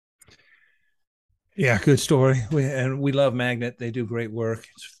 Yeah, good story. We love Magnet. They do great work.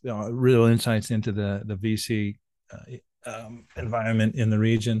 It's real insights into the VC environment in the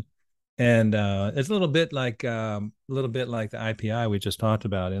region, and it's a little bit like the IPI we just talked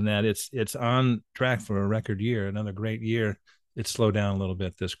about, in that it's on track for a record year, another great year. It slowed down a little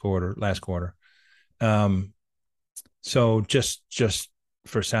bit last quarter. So just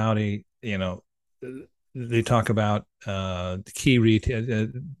for Saudi, they talk about the key retail,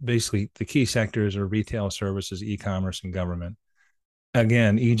 basically the key sectors are retail, services, e-commerce, and government.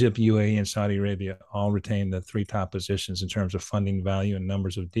 Again, Egypt, UAE, and Saudi Arabia all retain the three top positions in terms of funding value and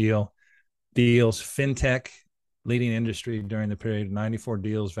numbers of deals. Fintech, leading industry during the period, 94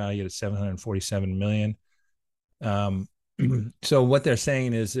 deals valued at 747 million. So what they're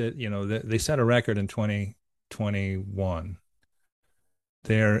saying is that, they set a record in 2021.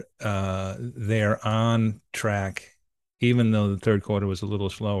 They're on track, even though the third quarter was a little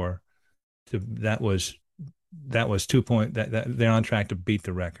slower. That was 2 point that they're on track to beat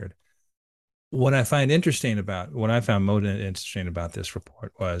the record. What I found most interesting about this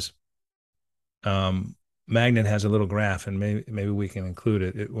report was, Magnet has a little graph, and maybe we can include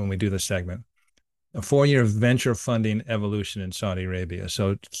it when we do the segment. A 4-year venture funding evolution in Saudi Arabia.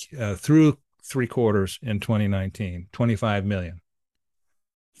 So through 3 quarters in 2019, 25 million.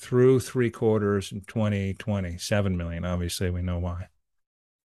 Through 3 quarters in 2020, 7 million. Obviously, we know why.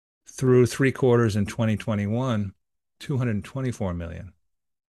 Through 3 quarters in 2021, 224 million.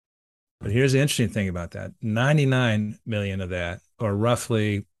 But here's the interesting thing about that. 99 million of that, or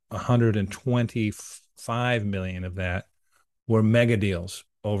roughly 125 million of that, were mega deals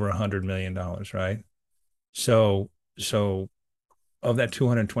over $100 million, right? So of that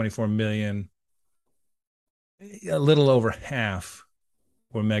 224 million, a little over half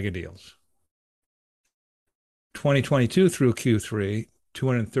were mega deals. 2022 through Q3,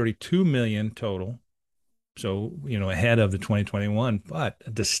 232 million total. So, ahead of the 2021, but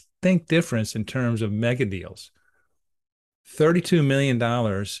a distinct difference in terms of mega deals. $32 million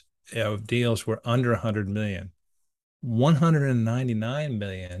of deals were under 100 million. 199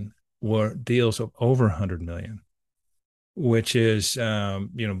 million were deals of over 100 million, which is,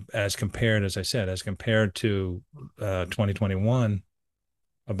 as compared to 2021,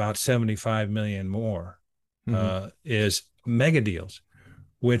 about 75 million more is mega deals,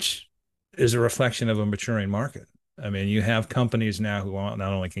 which is a reflection of a maturing market. I mean, you have companies now who not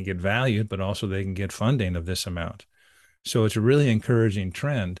only can get valued, but also they can get funding of this amount. So it's a really encouraging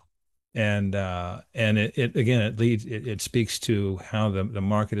trend. And it speaks to how the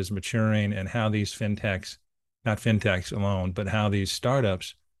market is maturing, and how these fintechs, not fintechs alone, but how these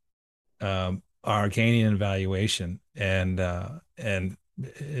startups are gaining in valuation. And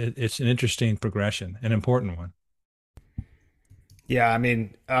it's an interesting progression, an important one. Yeah, I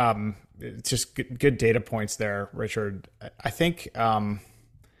mean, it's just good data points there, Richard. I think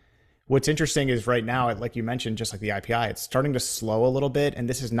what's interesting is right now, like you mentioned, just like the IPI, it's starting to slow a little bit, and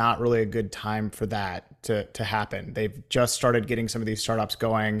this is not really a good time for that to happen. They've just started getting some of these startups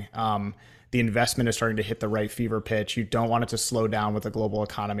going. The investment is starting to hit the right fever pitch. You don't want it to slow down with the global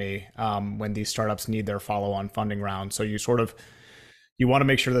economy when these startups need their follow-on funding round. So you want to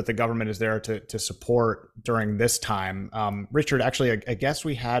make sure that the government is there to support during this time. Richard, actually, a guest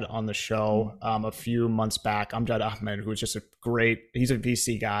we had on the show a few months back, Amjad Ahmed, who was just he's a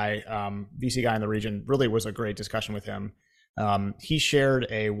VC guy in the region. Really was a great discussion with him. He shared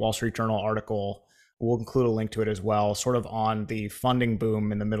a Wall Street Journal article. We'll include a link to it as well, sort of on the funding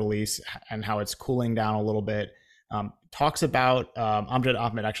boom in the Middle East and how it's cooling down a little bit. Talks about, Amjad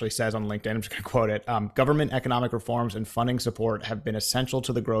Ahmed actually says on LinkedIn, I'm just going to quote it, government economic reforms and funding support have been essential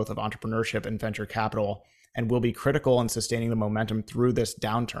to the growth of entrepreneurship and venture capital, and will be critical in sustaining the momentum through this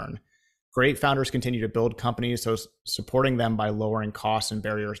downturn. Great founders continue to build companies, so supporting them by lowering costs and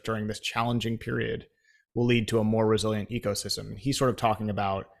barriers during this challenging period will lead to a more resilient ecosystem. He's sort of talking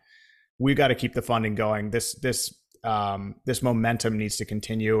about, we've got to keep the funding going. This momentum needs to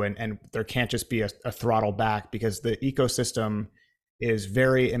continue, and there can't just be a throttle back, because the ecosystem is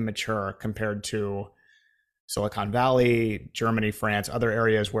very immature compared to Silicon Valley, Germany, France, other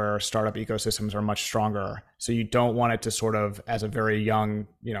areas where startup ecosystems are much stronger. So you don't want it to sort of, as a very young,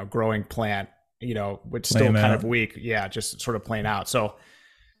 growing plant, which still kind of weak. Yeah, just sort of playing out. So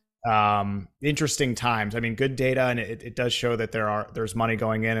interesting times. I mean, good data, and it does show that there's money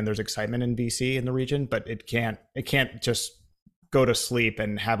going in and there's excitement in VC in the region, but it can't just go to sleep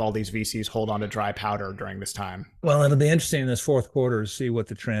and have all these VCs hold on to dry powder during this time. Well, it'll be interesting in this fourth quarter to see what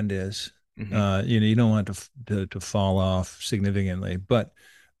the trend is. You don't want to fall off significantly, but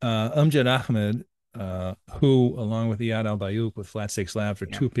Amjad Ahmed, who, along with Iyad Al-Bayouk with Flat Six Labs, are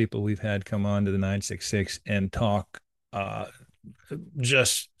two people we've had come on to the 966 and talk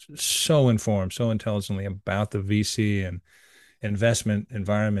just so informed, so intelligently about the VC and investment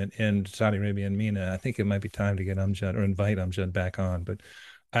environment in Saudi Arabia and MENA. I think it might be time to get Amjad, or invite Amjad, back on. But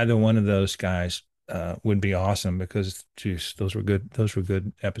either one of those guys would be awesome, because, geez, those were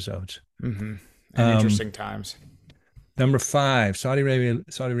good episodes. And interesting times. Number 5, Saudi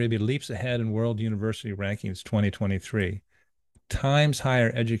Arabia leaps ahead in World University Rankings 2023. Times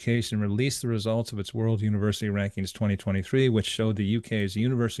Higher Education released the results of its World University Rankings 2023, which showed the UK's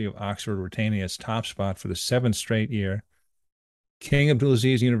University of Oxford retaining its top spot for the seventh straight year. King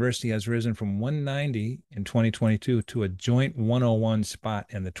Abdulaziz University has risen from 190 in 2022 to a joint 101 spot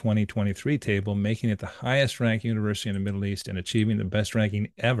in the 2023 table, making it the highest ranked university in the Middle East and achieving the best ranking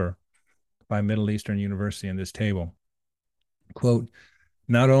ever by Middle Eastern university in this table. Quote,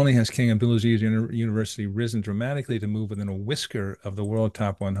 not only has King Abdulaziz University risen dramatically to move within a whisker of the world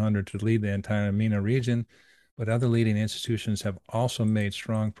top 100 to lead the entire MENA region, but other leading institutions have also made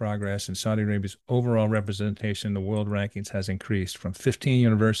strong progress, and Saudi Arabia's overall representation in the world rankings has increased from 15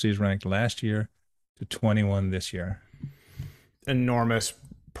 universities ranked last year to 21 this year. Enormous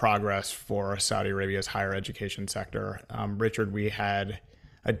progress for Saudi Arabia's higher education sector. Richard, we had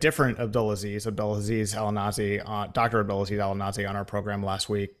a different Abdulaziz Al-Nazi, Dr. Abdulaziz Al-Nazi on our program last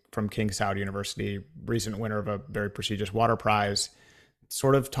week from King Saud University, recent winner of a very prestigious water prize.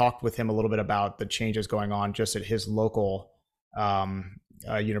 Sort of talked with him a little bit about the changes going on just at his local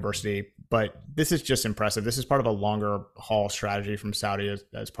university. But this is just impressive. This is part of a longer haul strategy from Saudi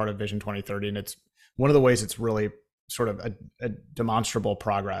as part of Vision 2030. And it's one of the ways it's really sort of a demonstrable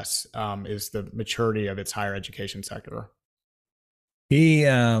progress is the maturity of its higher education sector. He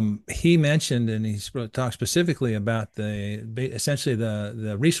mentioned, and he talked specifically about essentially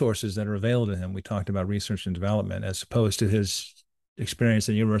the resources that are available to him. We talked about research and development as opposed to his experience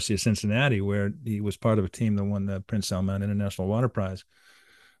at the University of Cincinnati, where he was part of a team that won the Prince Salman International Water Prize.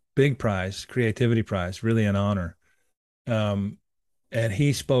 Big prize, creativity prize, really an honor. And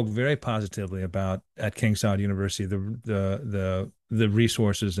he spoke very positively about at King Saud University the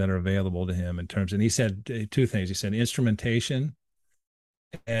resources that are available to him in terms. And he said two things. He said instrumentation.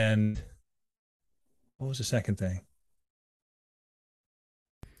 And what was the second thing?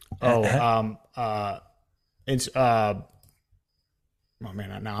 Oh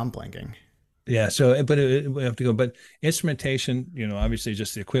man, now I'm blanking. Yeah. So, but we have to go. But instrumentation, obviously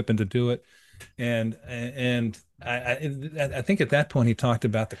just the equipment to do it, and I think at that point he talked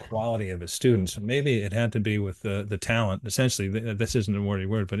about the quality of his students. Maybe it had to be with the talent. Essentially, this isn't a wordy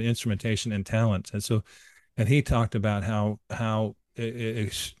word, but instrumentation and talent. And so, and he talked about how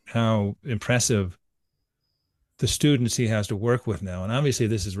impressive the students he has to work with now. And obviously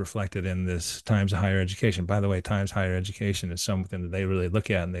this is reflected in this Times Higher Education. By the way, Times Higher Education is something that they really look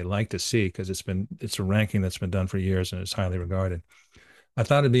at and they like to see because it's a ranking that's been done for years and it's highly regarded. I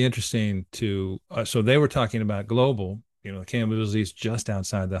thought it'd be interesting to, so they were talking about global, Cambridge just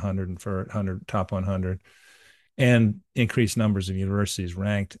outside the 100 top 100 and increased numbers of universities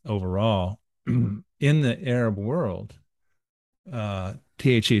ranked overall in the Arab world.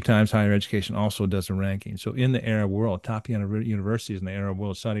 THE Times Higher Education also does a ranking. So in the Arab world, top universities in the Arab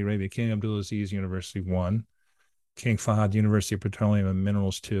world, Saudi Arabia, King Abdulaziz University 1, King Fahd University of Petroleum and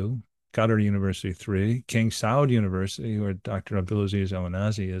Minerals 2, Qatar University 3, King Saud University, where Dr. Abdulaziz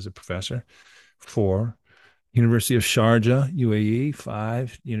Al-Nazi is a professor, 4, University of Sharjah, UAE,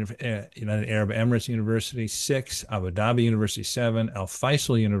 5, United Arab Emirates University, 6, Abu Dhabi University, 7, Al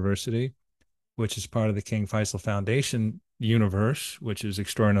Faisal University, which is part of the King Faisal Foundation universe, which is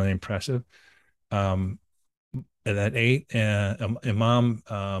extraordinarily impressive. At 8, Imam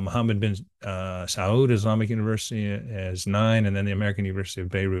Muhammad bin Saud Islamic University is 9, and then the American University of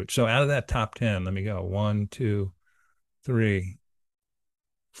Beirut. So out of that top 10, let me go 1, 2, 3,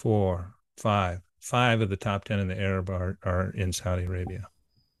 4, 5. 5 of the top 10 in the Arab are in Saudi Arabia.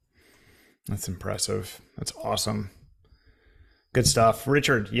 That's impressive. That's awesome. Good stuff.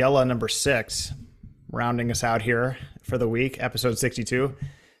 Richard, Yella number 6, rounding us out here for the week, episode 62.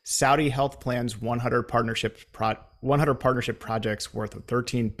 Saudi health plans 100 partnership projects worth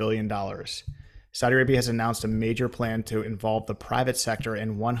 $13 billion. Saudi Arabia has announced a major plan to involve the private sector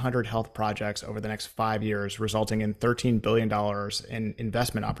in 100 health projects over the next 5 years, resulting in $13 billion in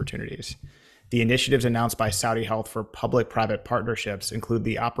investment opportunities. The initiatives announced by Saudi Health for public-private partnerships include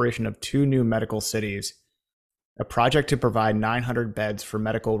the operation of 2 new medical cities, a project to provide 900 beds for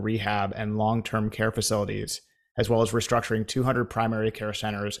medical rehab and long-term care facilities, as well as restructuring 200 primary care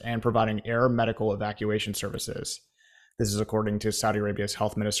centers and providing air medical evacuation services. This is according to Saudi Arabia's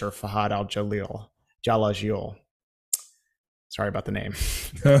health minister, Fahad Al-Jalajil. Sorry about the name.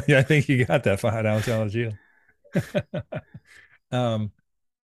 Yeah, I think you got that, Fahad Al-Jalajil.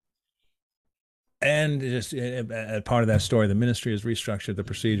 And just part of that story, the ministry has restructured the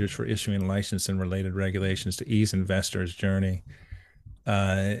procedures for issuing license and related regulations to ease investors' journey.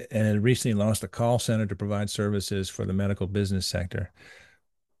 And it recently launched a call center to provide services for the medical business sector.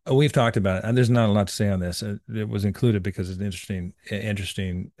 We've talked about it, and there's not a lot to say on this. It was included because it's a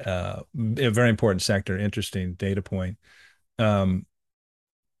very important sector, interesting data point.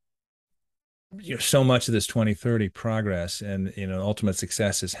 So much of this 2030 progress and ultimate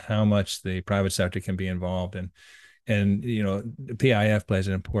success is how much the private sector can be involved in, and the PIF plays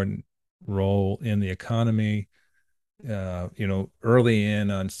an important role in the economy. Early in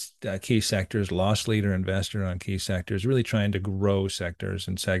on key sectors, loss leader investor on key sectors, really trying to grow sectors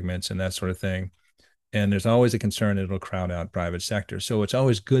and segments and that sort of thing. And there's always a concern that it'll crowd out private sector. So it's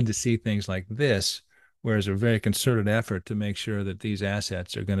always good to see things like this, where there's a very concerted effort to make sure that these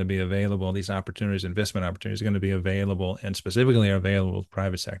assets are going to be available, these opportunities, investment opportunities are going to be available, and specifically are available to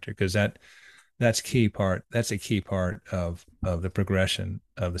private sector, because that's a key part of the progression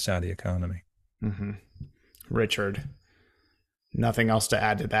of the Saudi economy. Mm-hmm. Richard, nothing else to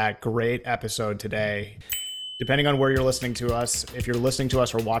add to that. Great episode today. Depending on where you're listening to us, if you're listening to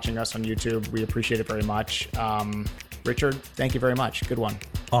us or watching us on YouTube, we appreciate it very much. Richard, thank you very much. Good one.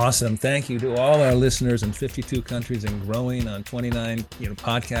 Awesome. Thank you to all our listeners in 52 countries and growing, on 29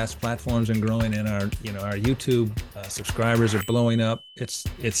 podcast platforms and growing, and our YouTube subscribers are blowing up. It's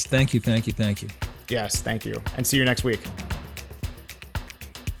thank you. Yes, thank you. And see you next week.